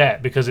 Do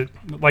that because it,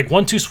 like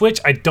 1-2 Switch,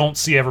 I don't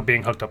see ever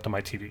being hooked up to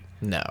my TV.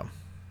 No.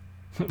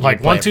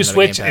 Like play it 1-2 from the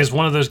Switch Game Pass. is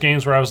one of those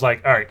games where I was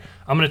like, all right,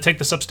 I'm going to take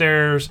this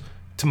upstairs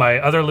to my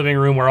other living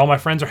room where all my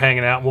friends are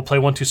hanging out, and we'll play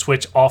 1-2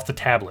 Switch off the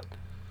tablet,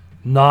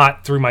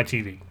 not through my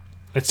TV.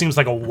 It seems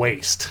like a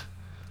waste.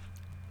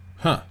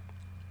 Huh.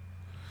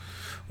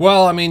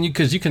 Well, I mean,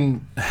 because you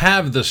can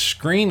have the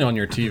screen on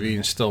your TV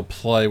and still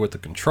play with the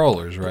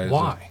controllers, right?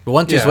 Why? But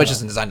 1-2 Yeah. Switch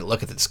isn't designed to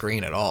look at the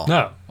screen at all.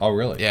 No. Oh,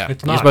 really? Yeah,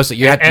 It's you're not. supposed to.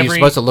 You're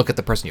supposed to look at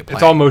the person you're playing.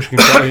 It's all motion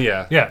control.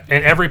 Yeah. Yeah,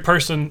 and every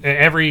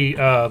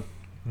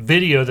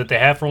video that they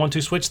have for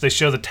 1-2 Switch, they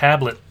show the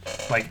tablet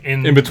like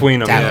In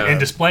between them. Tablet. Yeah. in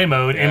display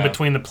mode in Yeah.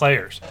 between the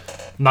players,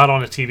 not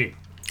on a TV.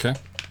 Okay.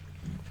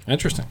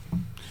 Interesting.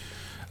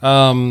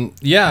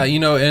 Yeah,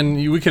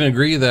 and we can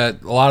agree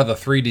that a lot of the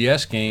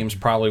 3DS games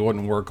probably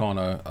wouldn't work on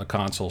a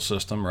console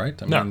system, right?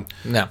 I No. mean,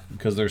 No.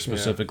 because they're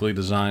specifically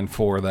designed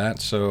for that.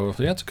 So,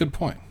 yeah, it's a good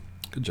point.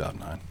 Good job,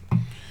 Nine.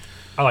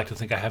 I like to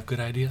think I have good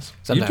ideas.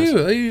 Sometimes. You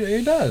do.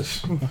 He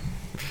does.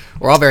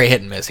 We're all very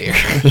hit and miss here.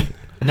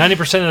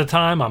 90% of the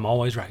time, I'm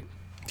always right.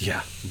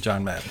 Yeah,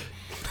 John Madden.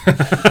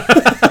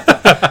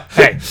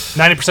 Hey,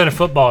 90% of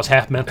football is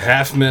half mental.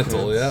 Half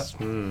mental, yeah.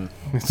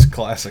 It's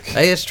classic.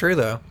 Hey, it's true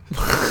though.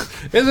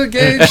 Is it,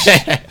 Gage?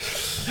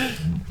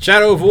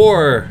 Shadow of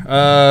War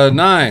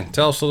 9.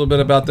 Tell us a little bit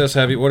about this.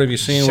 What have you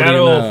seen?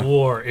 Shadow what do you know? of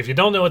War. If you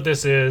don't know what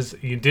this is,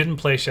 you didn't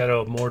play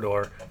Shadow of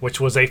Mordor, which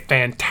was a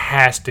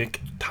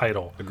fantastic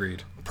title.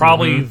 Agreed.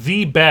 Probably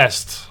the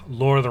best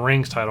Lord of the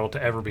Rings title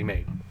to ever be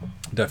made.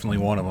 Definitely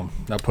one of them.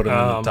 I put him in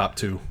the top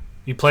 2.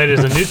 You played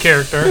as a new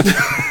character.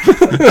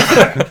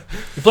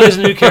 You played as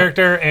a new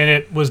character, and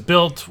it was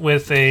built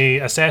with a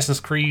Assassin's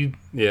Creed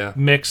Yeah.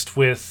 mixed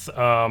with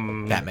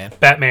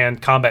Batman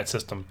combat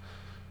system.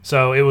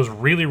 So it was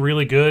really,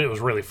 really good. It was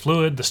really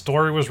fluid. The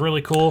story was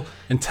really cool.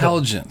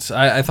 Intelligence.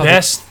 I thought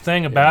Best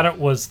thing about it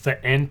was the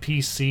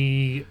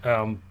NPC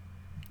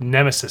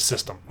Nemesis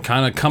system.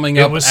 kind of coming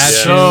It up was at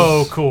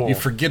so you. cool. You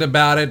forget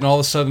about it, and all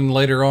of a sudden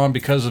later on,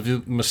 because of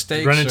your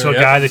mistakes, Run into or- a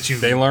guy that you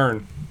They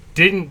learn.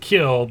 didn't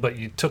kill, but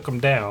you took him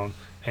down,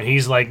 and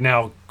he's like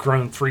now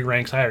grown 3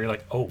 ranks higher. You're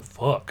like, oh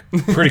fuck.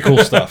 pretty cool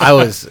stuff. I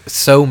was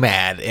so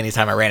mad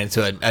anytime I ran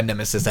into a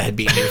nemesis that had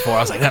beaten me before.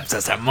 I was like, that's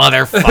just a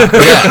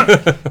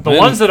motherfucker. The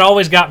ones that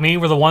always got me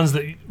were the ones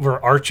that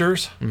were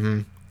archers.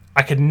 Mm-hmm.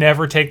 I could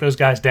never take those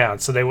guys down,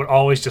 so they would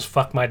always just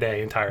fuck my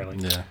day entirely.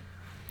 Yeah,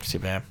 See,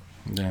 man.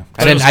 yeah.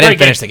 I It was didn't a great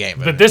finish the game.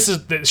 But this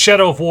is the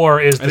Shadow of War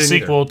is the didn't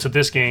sequel to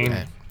this game,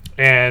 Okay.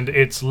 and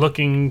it's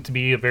looking to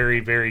be a very,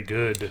 very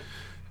good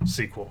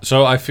sequel.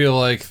 So I feel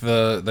like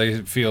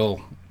they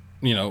feel,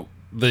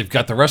 they've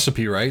got the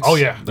recipe right. Oh,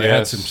 yeah. they had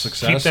Yes. some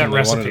success. Keep that and they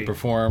wanted recipe. to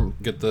perform,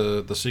 get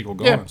the sequel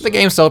going. Yeah, the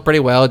game sold pretty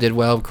well. It did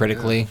well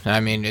critically. I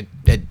mean,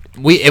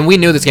 we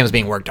knew this game was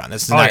being worked on.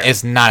 This is not. yeah.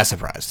 It's not a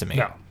surprise to me.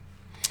 No.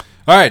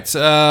 All right.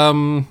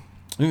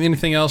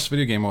 Anything else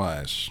video game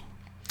wise?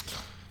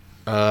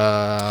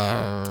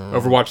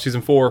 Overwatch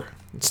Season 4.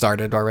 It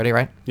started already,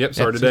 right? Yep,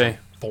 started Yeah, today.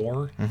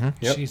 4?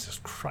 Yep. Jesus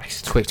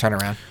Christ. Quick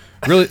turnaround.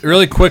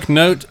 Really quick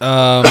note.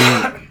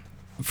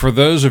 For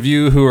those of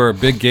you who are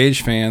big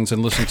Gage fans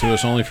and listen to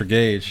us only for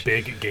Gage,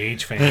 Big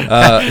Gage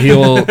fan. he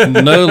will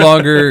no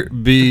longer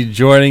be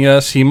joining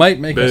us. He might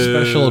make a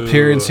special Boo.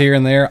 appearance here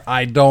and there.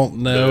 I don't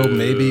know.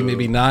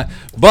 Maybe not.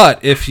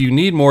 But if you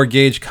need more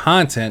Gage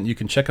content, you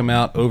can check him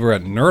out over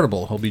at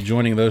Nerdable. He'll be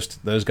joining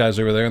those guys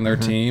over there and their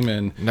team.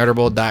 And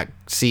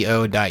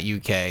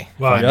Nerdable.co.uk.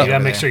 Well, Find you it gotta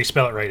over make there. sure you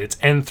spell it right. It's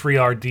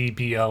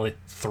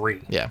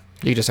N3RDBL3. Yeah,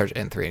 you can just search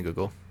N3 in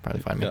Google.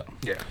 Probably find me. Yeah.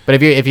 Yeah. But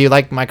if you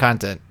like my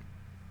content,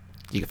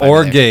 you can find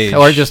Or me there. Gage.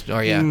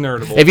 or yeah.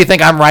 Nerdable. If you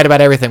think I'm right about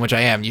everything, which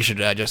I am, you should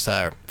just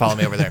follow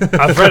me over there. They're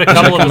I've read a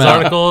couple of him his out.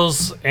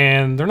 articles,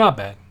 and they're not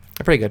bad.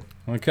 pretty good.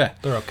 okay.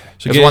 They're okay.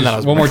 So There's Gage, one that I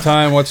was one more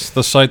time, what's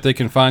the site they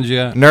can find you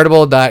at?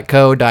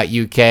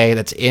 Nerdable.co.uk.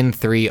 That's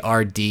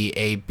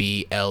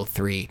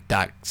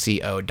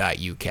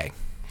N3RDABL3.co.uk.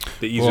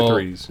 The ease of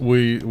threes.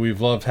 We've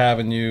loved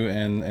having you,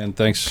 and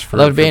thanks for,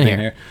 Loved for being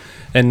here.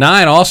 And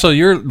 9, also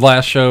your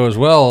last show as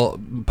well,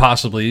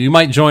 possibly. You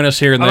might join us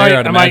here and there,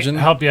 I'd I imagine.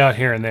 might help you out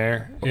here and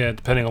there, yeah,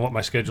 depending on what my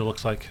schedule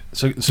looks like.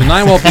 So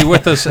 9 won't be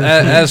with us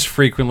as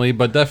frequently,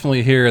 but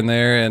definitely here and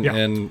there. Yeah.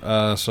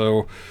 And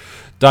so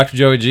Dr.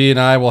 Joey G and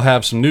I will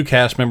have some new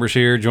cast members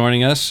here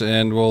joining us,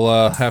 and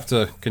we'll have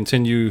to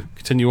continue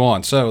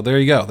on. So there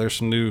you go. There's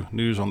some new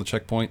news on the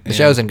checkpoint. The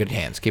show's in good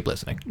hands. Keep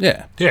listening.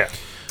 Yeah. Yeah.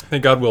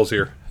 Thank God Will's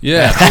here.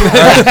 Yeah.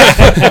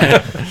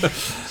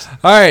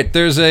 All right.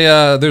 There's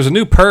a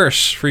new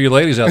purse for you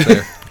ladies out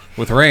there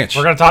with ranch.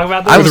 We're going to talk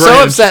about this? I'm so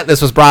ranch. upset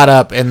this was brought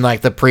up in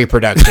like the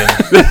pre-production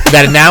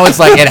that now it's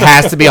like it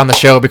has to be on the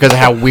show because of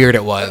how weird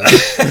it was.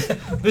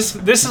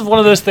 This is one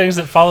of those things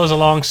that follows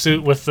along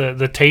suit with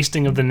the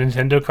tasting of the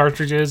Nintendo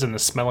cartridges and the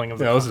smelling of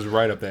the... Yeah, this is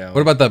right up the alley.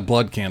 What about that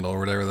blood candle or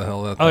whatever the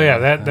hell that Oh, thing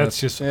yeah, is? that's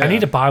just... yeah. I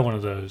need to buy one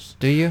of those.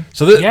 Do you?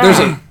 So Yeah. there's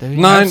a Do you?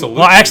 9. Absolutely.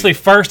 Well, actually,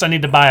 first I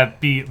need to buy a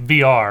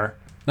VR.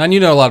 9,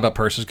 you know a lot about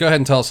purses. Go ahead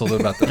and tell us a little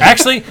bit about that.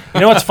 Actually,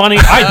 you know what's funny?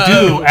 I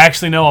do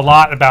actually know a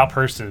lot about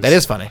purses. That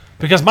is funny.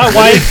 Because my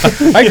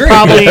wife I agree.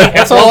 probably at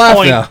That's all one I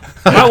point... now.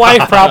 My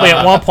wife probably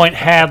at one point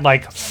had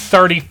like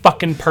 30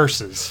 fucking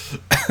purses.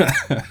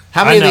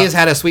 How many of know. these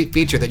had a sweet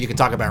feature that you can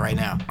talk about right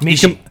now?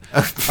 Mishi.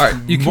 All right,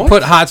 you can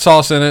put hot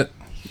sauce in it.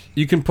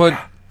 You can put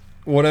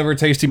whatever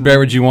tasty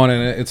beverage you want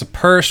in it. It's a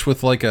purse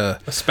with like a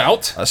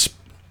spout? a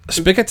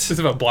spigot. Does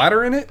it have a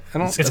bladder in it? I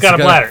don't. It's got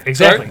a bladder.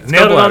 Exactly. Sorry? It's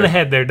Nailed got a it on bladder. the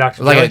head there,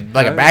 Dr. Like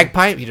Joey. a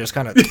bagpipe. You just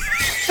kind of.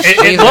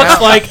 It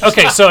looks like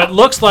it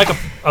looks like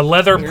a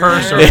leather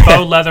purse or a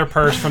faux leather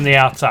purse from the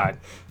outside.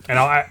 And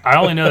I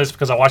only know this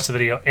because I watched the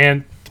video.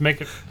 And to make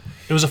it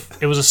was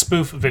a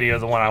spoof video,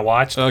 the one I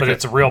watched, but Okay.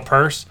 it's a real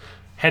purse.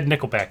 Had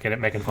Nickelback in it,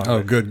 making fun Oh,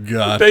 of it. good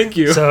God! Thank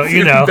you. So It's you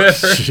even know,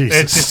 better.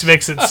 it just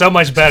makes it so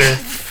much better.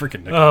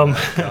 Freaking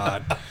Nickelback.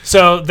 God.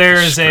 So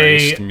there's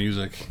Disgraced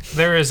music.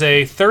 there is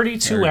a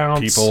 32 Or ounce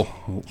people,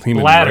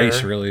 human bladder.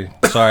 race, really.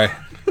 Sorry.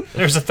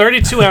 There's a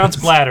 32 ounce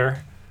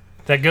bladder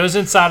that goes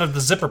inside of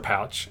the zipper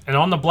pouch, and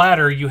on the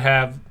bladder you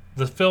have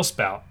the fill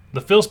spout.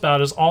 The fill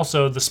spout is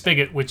also the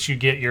spigot which you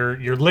get your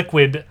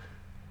liquid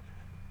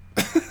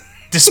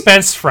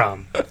dispensed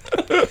from,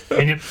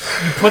 and you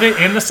put it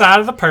in the side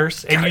of the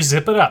purse and you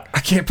zip it up. I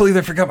can't believe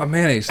I forgot my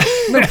mayonnaise.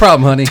 No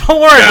problem, honey. Don't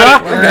worry,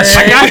 bro.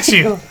 I got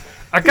you.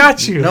 I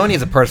got you. No one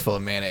needs a purse full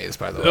of mayonnaise,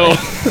 by the way.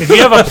 If you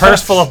have a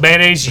purse full of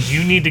mayonnaise,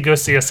 you need to go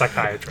see a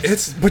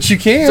psychiatrist. But you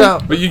can. So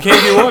But you can't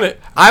if you want it.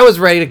 I was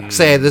ready to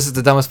say this is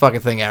the dumbest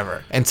fucking thing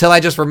ever until I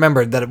just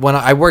remembered that when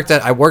I worked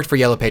for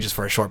Yellow Pages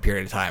for a short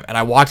period of time, and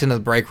I walked into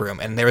the break room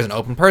and there was an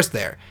open purse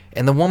there,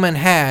 and the woman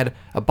had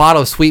a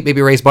bottle of Sweet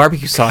Baby Ray's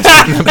barbecue sauce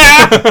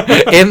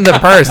in the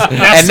purse,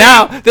 and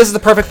now this is the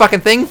perfect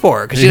fucking thing for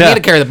her because she doesn't Yeah.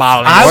 need to carry the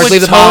bottle I anymore. would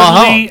Leave the bottle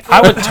at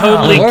home.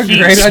 totally What a keep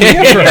great idea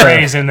Sweet for her.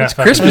 Rays in that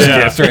fucking Christmas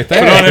thing. gift right Put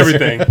there. it on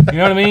everything. You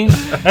know what I mean?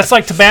 That's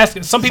like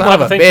Tabasco. Some people Son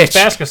have of a a thing for bitch.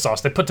 Tabasco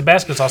sauce. They put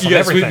Tabasco sauce You on got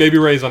everything. Sweet Baby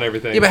Ray's on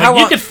everything. Yeah, but Like, how you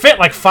long could fit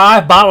like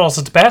 5 bottles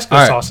of Tabasco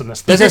All right. sauce in this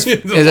thing. does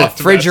it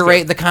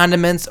refrigerate the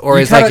condiments, or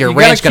is like your You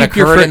gotta ranch gonna keep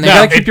your curd fr- in You there?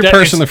 gotta keep your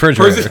purse in the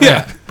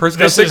refrigerator. Purse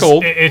gotta This stay is-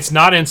 cold. It's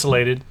not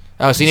insulated.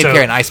 Oh, so you need to So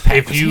carry an ice pack.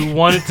 If you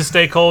want it to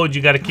stay cold,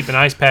 you got to keep an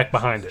ice pack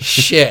behind it.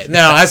 Shit,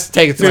 no, that's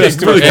taking too It's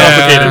much. really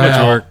complicated. Too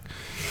much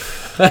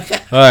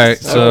work. All right,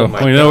 so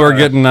my we know we're God.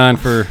 getting 9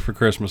 for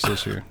Christmas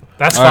this year.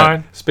 That's All right.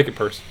 fine. Spigot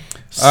purse.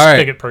 All right.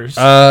 Spigot purse.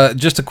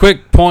 Just a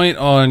quick point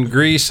on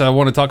Greece. I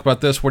want to talk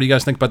about this. What do you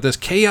guys think about this?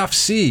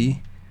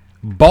 KFC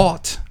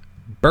bought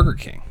Burger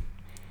King.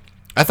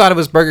 I thought it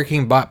was Burger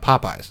King bought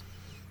Popeyes.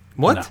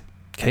 What? No.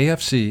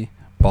 KFC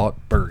bought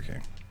Burger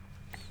King.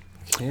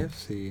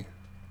 KFC.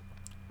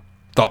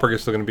 Thought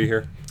Burger's still going to be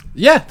here.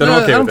 Yeah, Then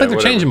I'm okay I don't with think that,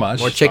 they're changing whatever. much.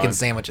 More chicken fine.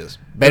 sandwiches.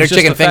 Better It's just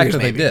chicken the fact fingers,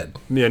 that maybe. They did.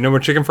 Yeah, no more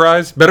chicken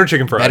fries. Better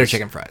chicken fries. Better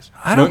chicken fries.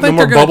 I don't No- think no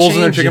more they're gonna bubbles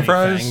in their change chicken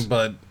anything, fries?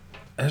 but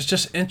it's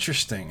just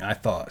interesting. I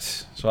thought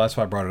so. That's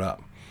why I brought it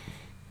up.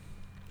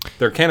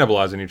 They're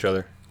cannibalizing each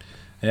other.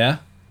 Yeah.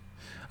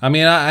 I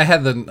mean, I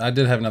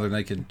did have another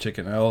naked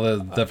chicken. Although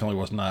it definitely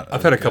was not.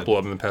 I've had a good. couple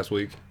of them in the past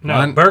week. no,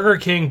 mine- Burger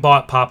King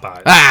bought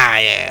Popeyes. Ah,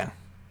 yeah.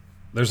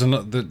 There's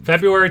another.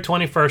 February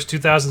 21st,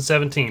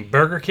 2017.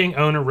 Burger King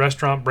owner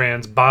Restaurant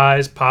Brands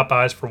buys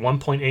Popeyes for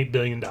 $1.8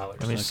 billion.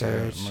 Let me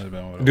search.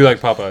 I do like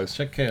Popeyes.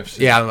 Check KFC.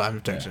 Yeah,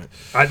 I'm searching.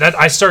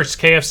 I searched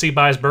KFC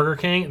buys Burger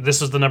King.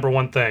 This is the number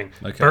one thing.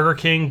 Okay. Burger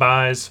King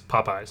buys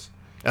Popeyes.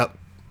 Oh,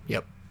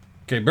 yep.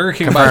 Okay, Burger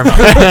King buys.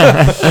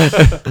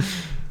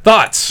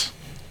 Thoughts?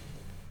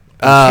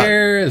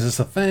 Care? Is this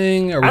a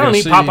thing? Are we I don't gonna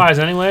eat see? Popeyes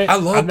anyway. I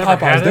love I've never Popeyes.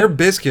 had Their it.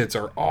 biscuits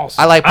are awesome.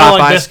 I like I don't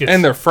like Popeyes. biscuits.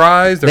 and their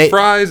fries. Their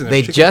fries. And their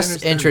they chicken just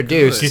tenders, they're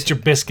introduced- good. Get your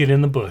biscuit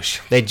in the bush.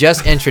 They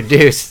just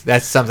introduced.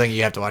 That's something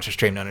you have to watch a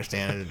stream to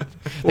understand.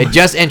 They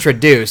just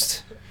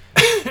introduced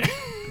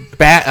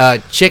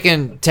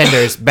chicken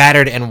tenders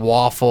battered in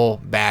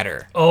waffle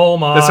batter, Oh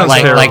my! That sounds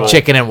like terrible.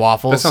 chicken and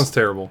waffles. That sounds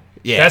terrible.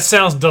 yeah. That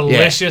sounds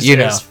delicious you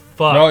know. as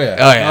fuck. Oh yeah.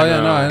 Oh, yeah.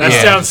 No, I know. That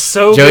Yeah. sounds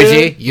so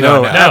Joji, good. you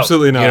don't know. No.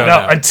 Absolutely not. You don't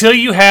No, know. until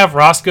you have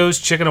Roscoe's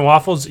chicken and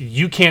waffles,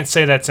 you can't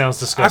say that sounds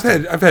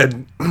disgusting. I've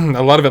had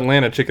a lot of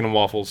Atlanta chicken and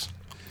waffles.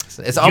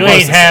 It's You almost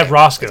ain't the had same.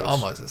 Roscoe's. It's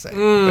almost the same.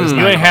 but it's You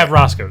not ain't quite. had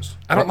Roscoe's.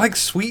 I don't like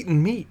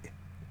sweetened meat.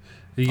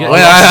 You get,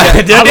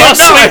 I love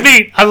sweet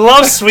meat. I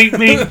love sweet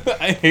meat.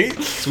 I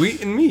hate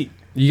sweetened meat.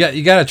 you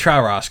got to try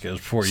Roscoe's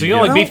before So you. you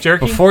don't go. like beef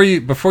jerky? Before you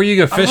I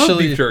love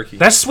officially. beef jerky.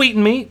 That's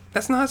sweetened meat.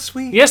 That's not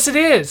sweet. Yes, it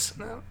is.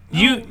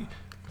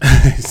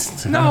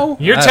 No.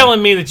 You're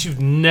telling me that you've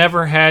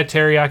never had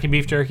teriyaki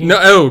beef jerky? No.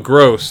 Oh,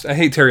 gross. I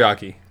hate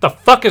teriyaki. What the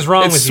fuck is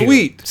wrong It's with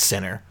sweet.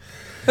 Sinner.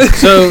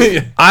 So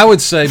I would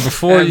say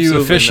before you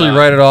Absolutely officially not.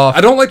 write it off, I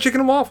don't like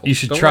chicken and waffles. you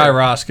should Don't try worry.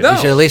 Roscoe's. No. You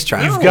should at least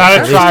try. No. it. You gotta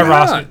Absolutely try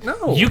not. Roscoe's.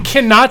 No. You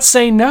cannot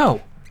say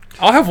no.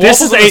 I'll have This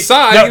waffles is on a the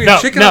side. no, you can no,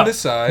 eat chicken no, on this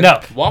side. No,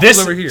 Waffles this,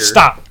 over here.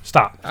 Stop.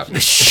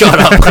 Shut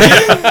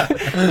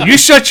up. You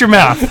shut your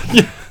mouth.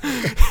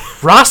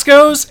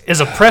 Roscoe's is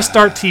a Press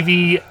Start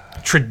TV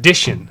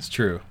tradition. It's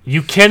true.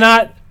 You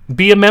cannot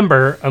be a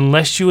member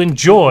unless you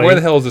enjoy Where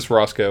the hell is this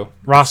Roscoe?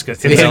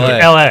 Roscoe's. It's in LA.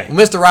 LA.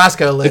 Mr.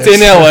 Roscoe lives. It's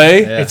in L.A.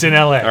 It's in LA.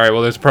 All right.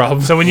 Well, there's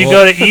problems. So when you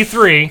go to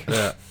E3,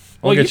 Yeah.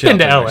 well, get you've you been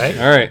to out there LA. next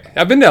All right.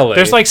 I've been to L.A.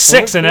 There's like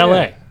 6 in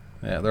LA.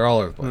 Yeah, they're all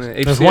over the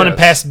place. There's one in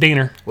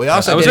Pasadena. We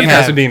also I was didn't in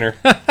have. Pasadena.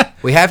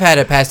 We have had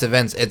at past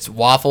events. It's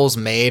waffles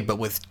made, but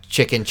with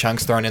chicken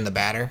chunks thrown in the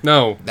batter.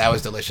 No. That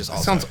was delicious.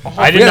 Also, Sounds awful.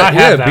 I did We not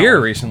had have that beer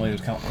one. recently. It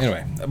was kind of,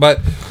 anyway, but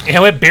Yeah,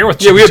 we had beer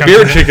with Yeah, chicken. we had chunks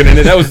beer in it. chicken in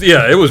it. That was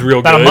it was real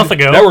About a good. month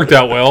ago. That worked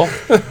out well.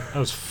 That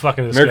was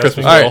fucking Merry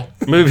disgusting. Christmas. all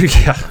right, movie,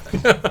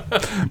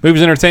 yeah.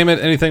 Movies,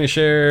 entertainment, anything to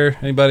share?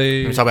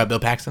 Anybody? we talk about Bill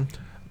Paxton.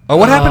 Oh,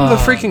 what happened to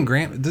the freaking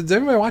Grammy? Did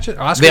everybody watch it?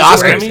 Oscars? The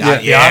Oscars.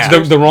 Grammy? Yeah.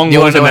 The wrong You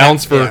ones wanna know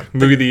announced for yeah.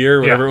 movie of the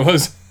year, whatever it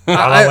was.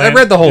 I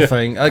read the whole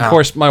thing. Of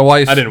course, my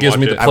wife I didn't gives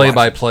me watch the it.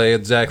 play-by-play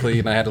exactly,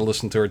 and I had to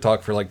listen to her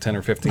talk for like 10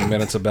 or 15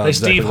 minutes about They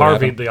exactly Steve what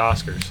Harvey happened. the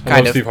Oscars. I Kind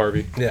love of. Steve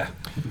Harvey. Yeah,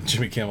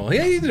 Jimmy Kimmel.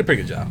 Yeah, he did a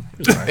pretty good job. He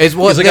was all right. It's He's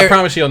like, I they're-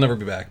 promise you I'll never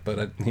be back,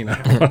 but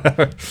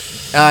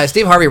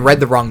Steve Harvey read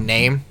the wrong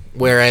name,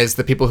 whereas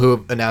the people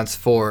who announced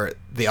for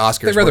the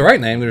Oscars they read the right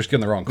name. They're just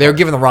giving the wrong. they were card.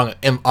 given the wrong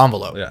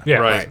envelope. Yeah. Yeah,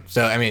 Right. Right.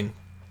 So I mean,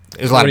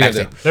 there's a lot What of are you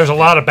gonna backstabbing. There's a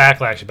lot of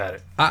backlash about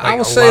it. I Like,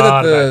 will a say that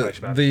lot of backlash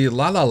about it. the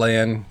La La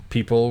Land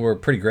people were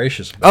pretty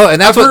gracious. About Oh, and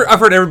that's what I've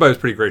heard everybody was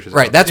pretty gracious.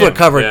 right. about That's what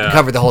covered Yeah.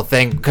 covered the whole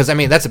thing because I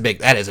mean that is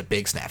a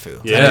big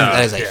snafu. Yeah.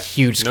 That is a Yeah.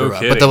 huge No screw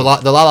up. But kidding. the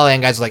La La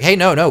Land guys are like, hey,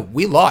 no,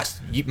 we lost.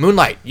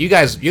 Moonlight, you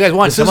guys won.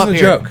 This Come isn't up a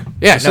here. joke.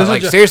 Yeah, This no, isn't a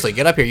like joke. seriously,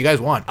 get up here. You guys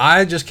won.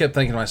 I just kept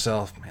thinking to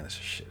myself, man, this is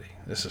shitty.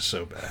 This is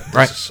so bad. This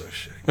Right. is so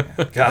shitty.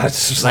 Man. God,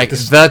 it's just Like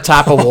this. the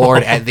top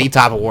award at the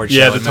top award show.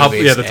 Yeah, the in top.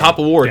 movies, Yeah, the and- top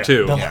award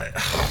too.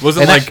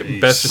 Wasn't And like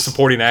that's- best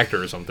supporting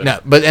actor or something. No,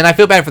 and I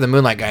feel bad for the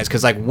Moonlight guys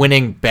because like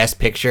winning Best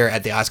Picture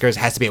at the Oscars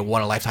has to be a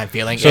one in a lifetime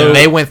feeling, So- and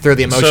they went through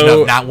the emotion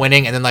so- of not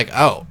winning, and then like,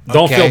 oh,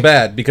 Don't okay. feel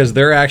bad because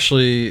they're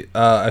actually.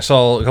 I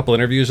saw a couple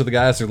interviews of the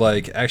guys. They're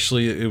like,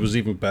 actually, it was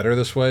even better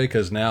this way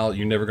because now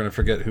you're never going to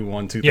forget who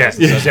won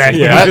 2017.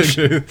 Yeah, Yeah.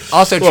 exactly.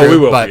 Also Well, true, we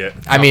will but forget.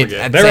 I I'll mean,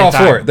 forget. at the They're same all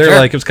time, for it. They're sure.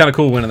 like, it was kind of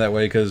cool winning that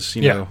way because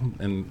Yeah. know,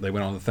 and they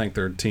went on to thank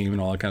their team and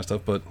all that kind of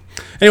stuff. But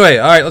anyway,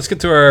 all right, let's get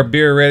to our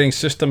beer rating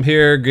system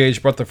here.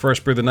 Gage brought the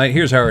first brew of the night.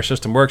 Here's how our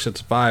system works. It's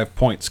a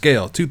 5-point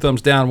scale: 2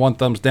 thumbs down, 1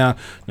 thumbs down,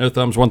 no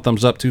thumbs, 1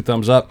 thumbs up, 2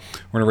 thumbs up.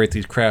 We're gonna rate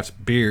these craft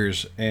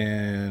beers,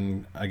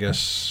 and I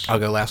guess I'll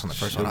go last on the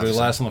first one. we'll do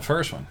obviously. last on the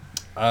first one.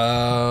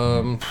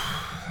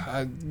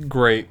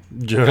 Great.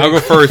 I'll go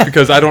first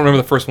because I don't remember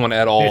the first one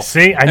at all. Yeah,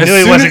 see? I As knew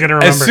he soon wasn't as- going to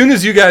remember. As soon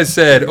as you guys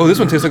said, "Oh, this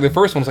one tastes like the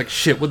first one," I was like,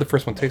 "Shit, what did the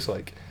first one taste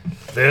like?"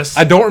 This.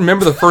 I don't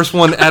remember the first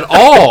one at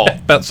all.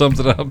 That sums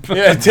it up.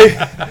 Yeah,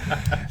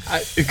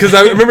 because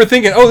I remember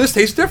thinking, "Oh, this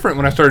tastes different"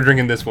 when I started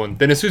drinking this one.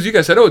 Then as soon as you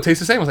guys said, "Oh, it tastes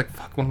the same," I was like,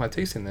 "Fuck, what am I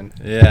tasting then?"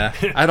 Yeah.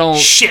 I don't.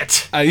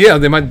 Shit. Yeah,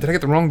 did I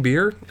get the wrong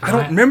beer? I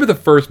don't remember the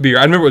first beer.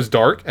 I remember it was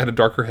dark, had a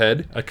darker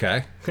head.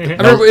 Okay. I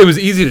remember it was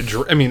easy to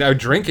drink. I mean, I would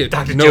drink it,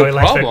 Dr. no Joey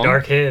likes that problem.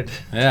 dark head.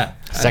 Yeah.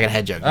 Second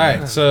head joke. All right.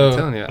 I'm So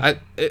telling you,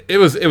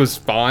 it was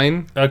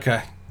fine.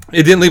 okay.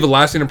 It didn't leave a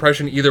lasting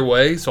impression either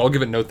way, so I'll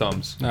give it no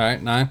thumbs. All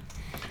right. 9.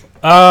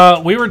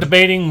 We were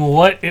debating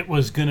what it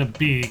was going to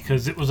be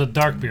because it was a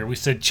dark beer. We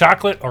said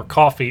chocolate or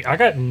coffee. I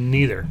got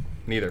neither.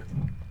 Neither.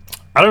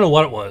 I don't know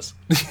what it was.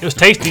 It was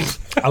tasty.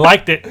 I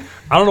liked it.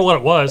 I don't know what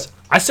it was.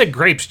 I said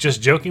grapes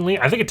just jokingly.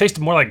 I think it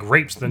tasted more like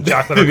grapes than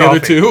chocolate or The coffee.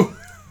 other two.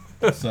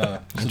 So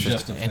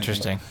suggestive.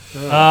 Interesting.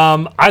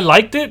 I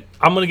liked it.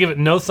 I'm going to give it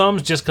no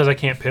thumbs just because I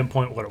can't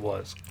pinpoint what it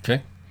was.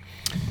 Okay.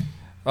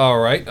 All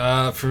right.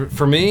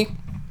 For me,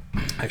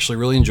 I actually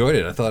really enjoyed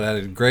it. I thought it had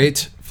a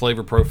great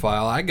flavor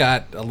profile. I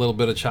got a little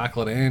bit of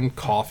chocolate and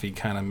coffee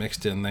kind of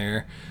mixed in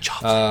there.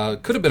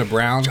 Could have been a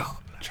brown.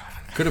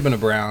 Could have been a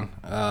brown.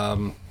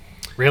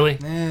 Really?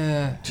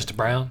 Eh, Just a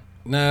brown?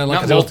 no,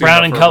 like Not a, It was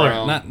brown in for a color.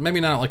 brown. not maybe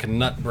not like a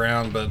nut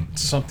brown, but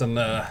something.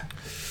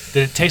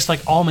 Did it taste like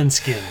almond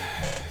skin?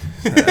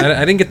 I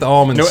didn't get the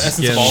almond No skin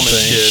essence of almond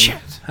thing. skin.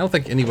 I don't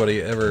think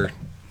anybody ever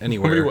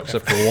anywhere Nobody-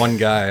 except for one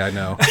guy I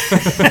know.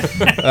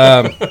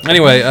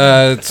 Anyway,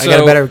 I got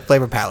a better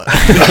flavor palate.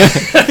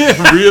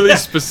 Really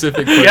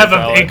specific. You have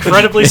an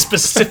incredibly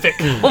specific.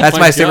 That's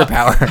my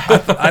superpower.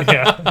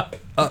 Yeah.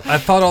 I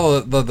thought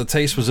all the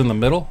taste was in the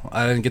middle.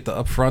 I didn't get the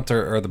up front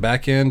or the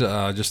back end.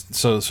 Just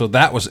so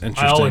that was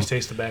interesting. I always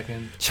taste the back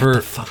end.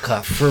 for Fuck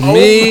up. for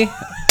me,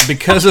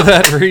 because of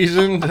that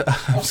reason,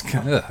 I was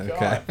kind of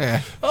okay.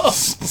 Yeah.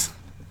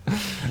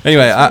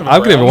 Anyway,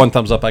 I'll give it 1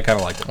 thumbs up. I kind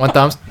of liked it. One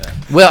thumbs.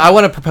 Well, I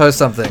want to propose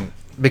something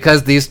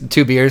because these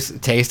two beers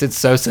tasted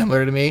so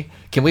similar to me.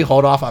 Can we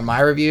hold off on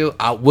my review?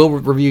 We'll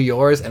review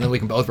yours, and then we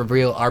can both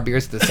review our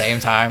beers at the same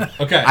time.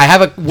 Okay. I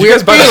have a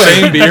weird buy the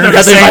feeling same beer?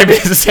 that they might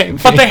be the same.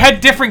 But they had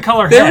different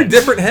color They were heads.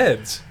 different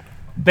heads.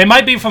 They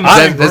might be from the Does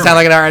same that brewery. sound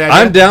like an alright idea?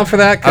 I'm down for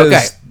that because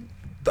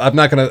Okay. I'm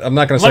not gonna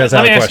say Let- it's let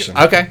out me of ask you-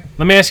 question. Okay.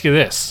 Let me ask you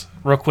this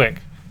real quick.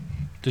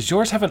 Does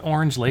yours have an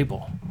orange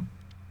label?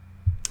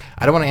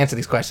 I don't want to answer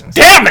these questions.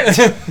 Damn it!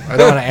 I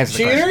don't want to answer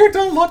the questions.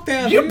 Don't look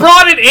down. You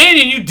brought it in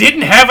and you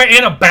didn't have it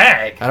in a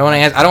bag. I don't want to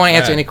answer. I don't want to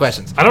answer Alright. any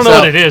questions. I don't know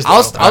what it is,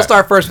 I'll though. I'll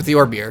start first with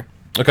your beer.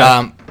 Okay.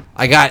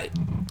 I got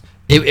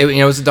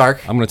it was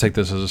dark. I'm gonna take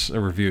this as a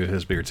review of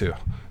his beer too.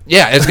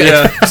 Yeah, it's good.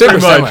 Yeah, It's super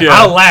pretty much, similar. yeah.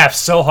 I'll laugh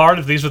so hard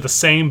if these were the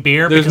same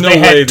beer There's because no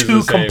they way had they're two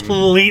the same.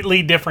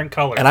 completely different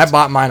colors. And I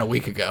bought mine a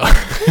week ago.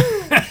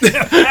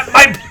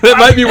 That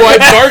might be why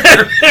it's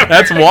darker.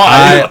 That's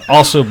why. I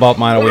also bought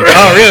mine a week.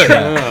 Oh,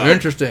 really?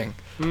 Interesting.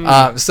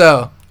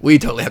 So we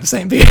totally have the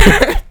same beer.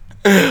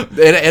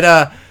 It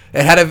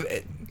had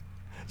a.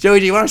 Joey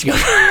G, why don't you go?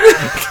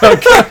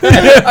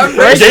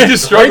 Gage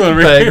is struggling.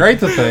 Great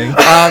the thing.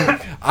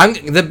 I'm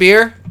the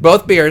beer.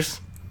 Both beers.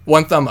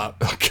 One thumb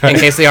up. Okay. In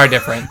case they are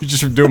different. You're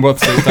just doing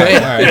both at the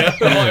same time.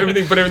 All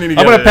right. Put everything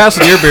together. I'm gonna pass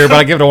with your beer, but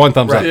I give it a 1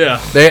 thumbs up.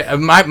 Yeah.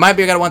 My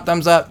beer got a 1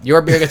 thumbs up.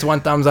 Your beer gets a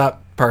 1 thumbs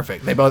up.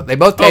 Perfect. They both Oh, we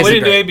tasted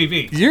didn't great.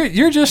 do ABV.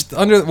 You're just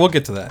under. We'll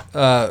get to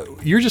that.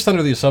 You're just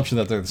under the assumption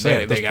that they're the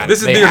same. They got it. This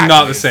is They they're have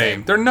not to the be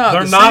same. They're not.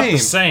 They're the not same. the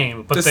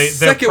same, but The they're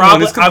second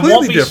probably. one is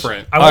completely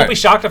different. I won't be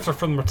shocked if they're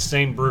from the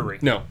same brewery.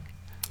 No.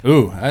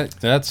 Ooh,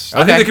 that's.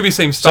 I think they could be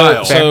same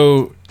So, style.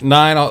 so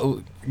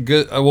 9.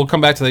 Good. We'll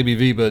come back to the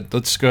ABV, but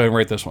let's go ahead and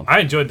rate this one. I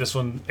enjoyed this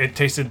one. It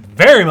tasted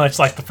very much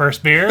like the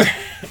first beer,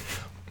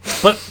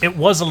 but it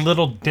was a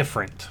little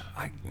different.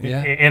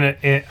 Yeah. And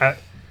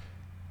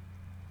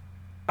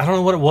I don't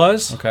know what it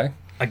was. Okay.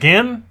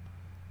 Again,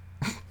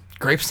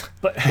 Grapes.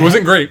 but It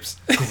wasn't grapes.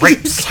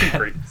 grapes.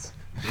 Grapes.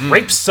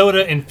 Grape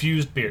soda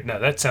infused beer. No,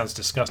 that sounds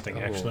disgusting,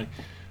 actually.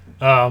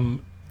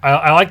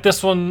 I like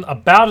this one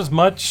about as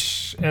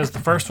much as the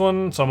first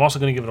one, so I'm also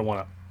going to give it a 1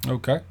 up.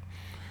 Okay.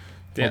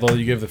 Yeah. Although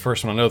you gave the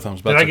first one a no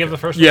thumbs. Did I give the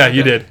first one? Yeah,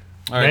 you did.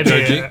 All right,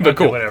 Maybe, Joe G. but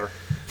cool. Whatever.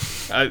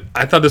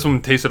 I thought this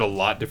one tasted a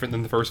lot different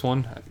than the first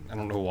one. I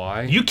don't know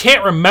why. You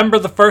can't remember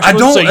the first I one,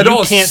 don't so at you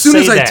all. can't As soon say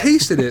as I that.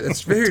 tasted it,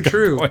 that's very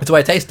true. That's why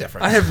it tastes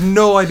different. I have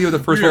no idea what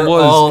the first You're one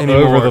was all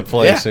anymore. over the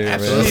place Yeah, here, man.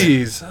 absolutely.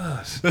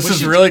 Jesus. This We is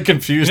should- really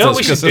confused You know us what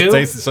we because should it do?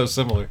 tastes so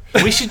similar.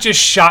 We should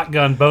just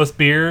shotgun both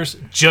beers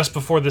just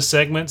before this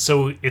segment,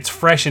 so it's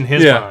fresh in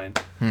his Yeah.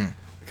 mind.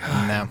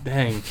 No.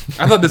 Dang.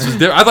 I thought this was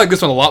different. I like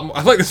this one a lot.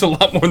 I like this a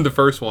lot more than the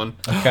first one.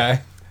 Okay.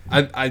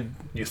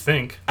 You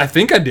think? I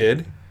think I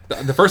did.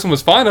 The first one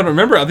was fine. I don't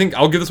remember. I think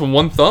I'll give this one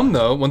 1 thumb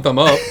though. 1 thumb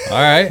up.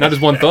 All right. Not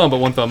just 1 thumb, but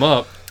 1 thumb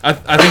up. I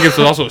think it's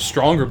also a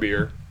stronger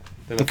beer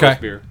than the Okay. first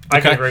beer. I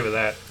can Okay. agree with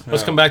that.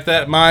 Let's come back to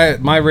that.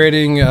 My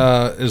rating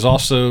is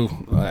also,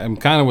 I'm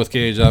kind of with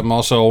Gage. I'm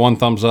also a 1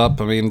 thumbs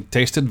up. I mean,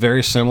 tasted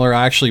very similar.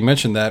 I actually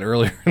mentioned that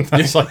earlier. I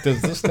was like,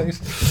 does this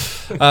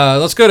taste?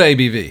 Let's go to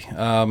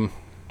ABV.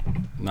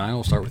 9,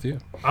 we'll start with you.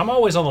 I'm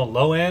always on the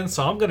low end,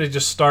 so I'm going to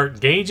just start.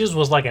 Gage's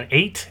was like an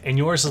 8, and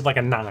yours is like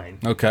a 9.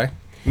 Okay.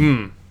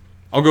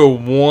 I'll go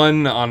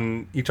 1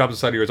 on each opposite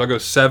side of yours. I'll go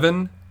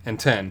 7 and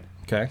 10.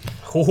 Okay.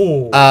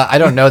 Ooh. I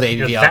don't know the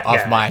You're ABV that off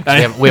guy. mine.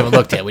 We haven't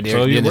looked yet. We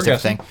So do you this were different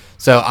guessing. thing.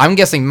 So I'm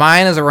guessing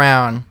mine is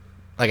around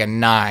like a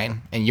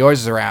 9, and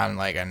yours is around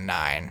like a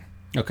 9.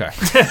 Okay.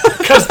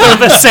 Because they're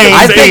the same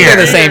I think they're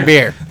beer. the same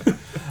beer.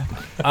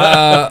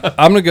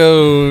 I'm going to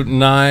go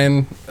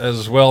 9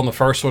 as well in the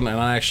first one, and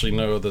I actually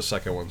know the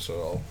second one, so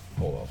I'll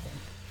hold off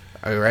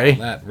Are you ready? on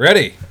that.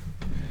 Ready?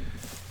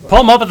 Pull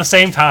them up at the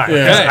same time. 'cause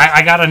Okay.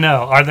 I got to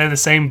know. Are they the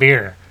same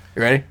beer?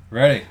 You ready?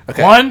 Ready.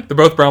 Okay. 1, They're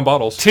both brown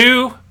bottles.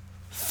 2,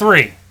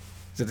 3.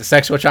 Is it the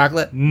sexual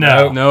chocolate?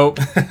 No. Nope.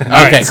 All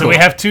right, Okay, so cool. we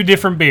have 2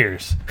 different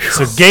beers.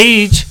 So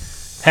Gage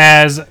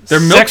has They're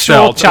milk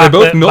sexual stouts. Are they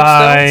both chocolate milk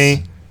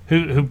by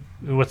who?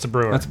 What's the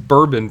brewer? That's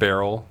Bourbon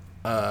Barrel.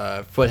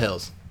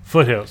 Foothills.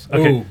 Foothills.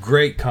 Okay. Ooh,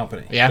 great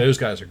company. Yeah. Those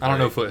guys are great. I don't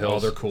know Foothills. Oh,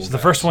 they're cool. So the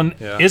first one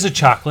Yeah. is a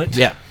chocolate.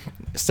 Yeah.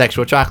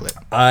 Sexual chocolate.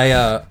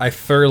 I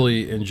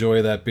thoroughly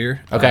enjoy that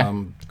beer. Okay.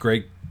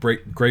 Great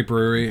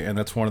brewery, and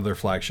that's one of their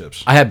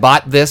flagships. I had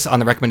bought this on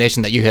the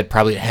recommendation that you had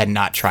probably had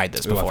not tried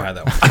this Ooh, before. I've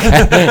had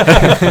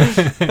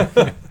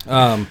that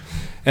one.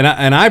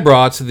 And I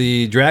brought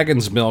the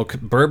Dragon's Milk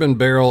Bourbon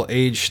Barrel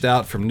Aged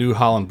Stout from New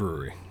Holland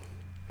Brewery.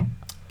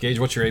 Gage,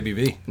 what's your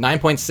ABV?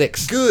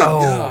 9.6. Good.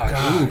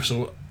 Ooh,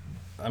 so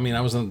I mean,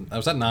 I was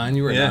at 9.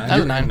 You were at Yeah. 9. I was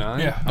you were 9.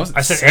 Yeah. I was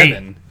said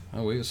 7.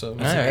 Oh, we so All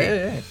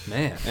right.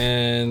 Man.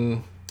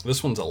 and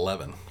this one's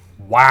 11.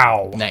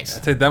 Wow. Nice.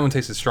 That one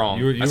tasted strong.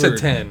 You I said were-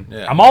 10.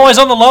 Yeah. I'm always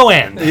on the low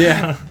end.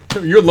 Yeah.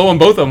 You were low on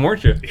both of them,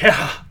 weren't you?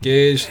 Yeah.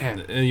 Gage,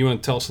 and you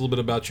want to tell us a little bit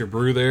about your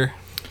brew there?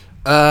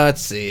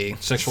 Let's see.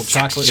 Sexual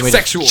chocolate.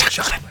 Sexual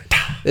chocolate.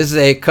 This is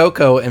a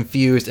cocoa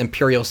infused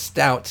imperial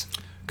stout,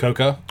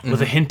 Cocoa.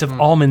 With a hint of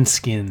almond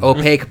skin.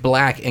 opaque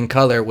black in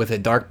color with a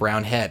dark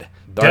brown head.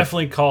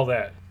 Definitely call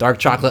that. Dark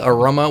chocolate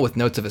aroma with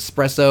notes of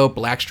espresso,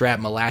 blackstrap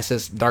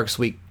molasses, dark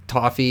sweet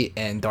toffee,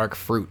 and dark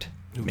fruit.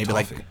 Maybe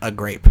like toffee. a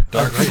grape.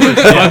 Dark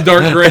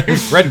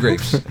grapes. Red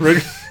grapes.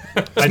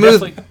 I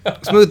definitely.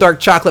 Smooth dark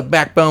chocolate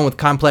backbone with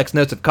complex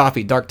notes of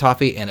coffee, dark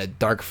toffee, and a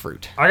dark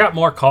fruit. I got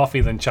more coffee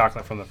than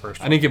chocolate from the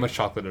first I one. didn't get much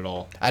chocolate at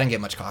all. I didn't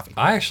get much coffee.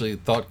 I actually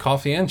thought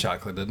coffee and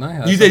chocolate, didn't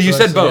I? You did. You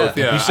said both.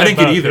 Yeah. You I said didn't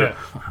get both, either.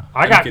 yeah.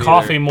 I got get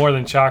coffee either. more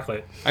than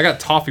chocolate. I got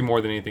toffee more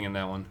than anything in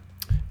that one.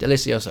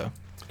 Delicioso.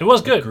 It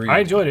was good. Agreed. I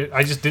enjoyed it.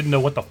 I just didn't know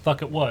what the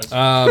fuck it was.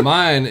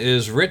 Mine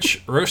is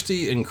rich,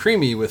 roasty, and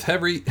creamy with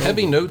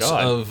heavy notes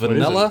God. of What is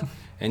vanilla it?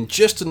 and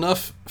just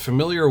enough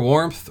familiar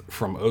warmth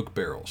from oak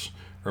barrels.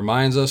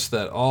 Reminds us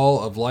that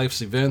all of life's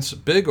events,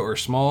 big or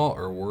small,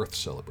 are worth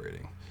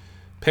celebrating.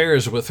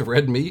 Pairs with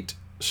red meat,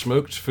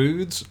 smoked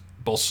foods,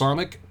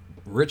 balsamic,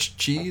 rich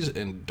cheese,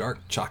 and dark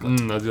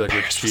chocolate. I do like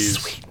rich cheese.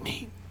 Sweet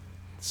meat.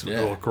 It's a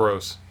little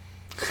gross.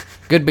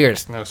 Good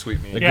beers. No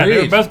sweet meat. Yeah,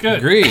 they were both good.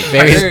 Agreed.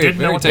 Very- didn't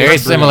know what they Very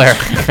tasty similar.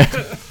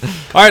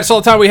 brews. All right, that's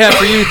all the time we have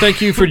for you.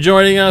 Thank you for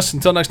joining us.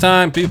 Until next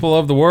time, people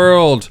of the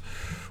world.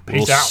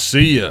 Peace We'll out.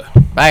 see ya.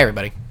 Bye,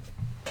 everybody.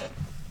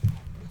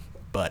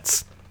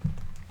 Butts.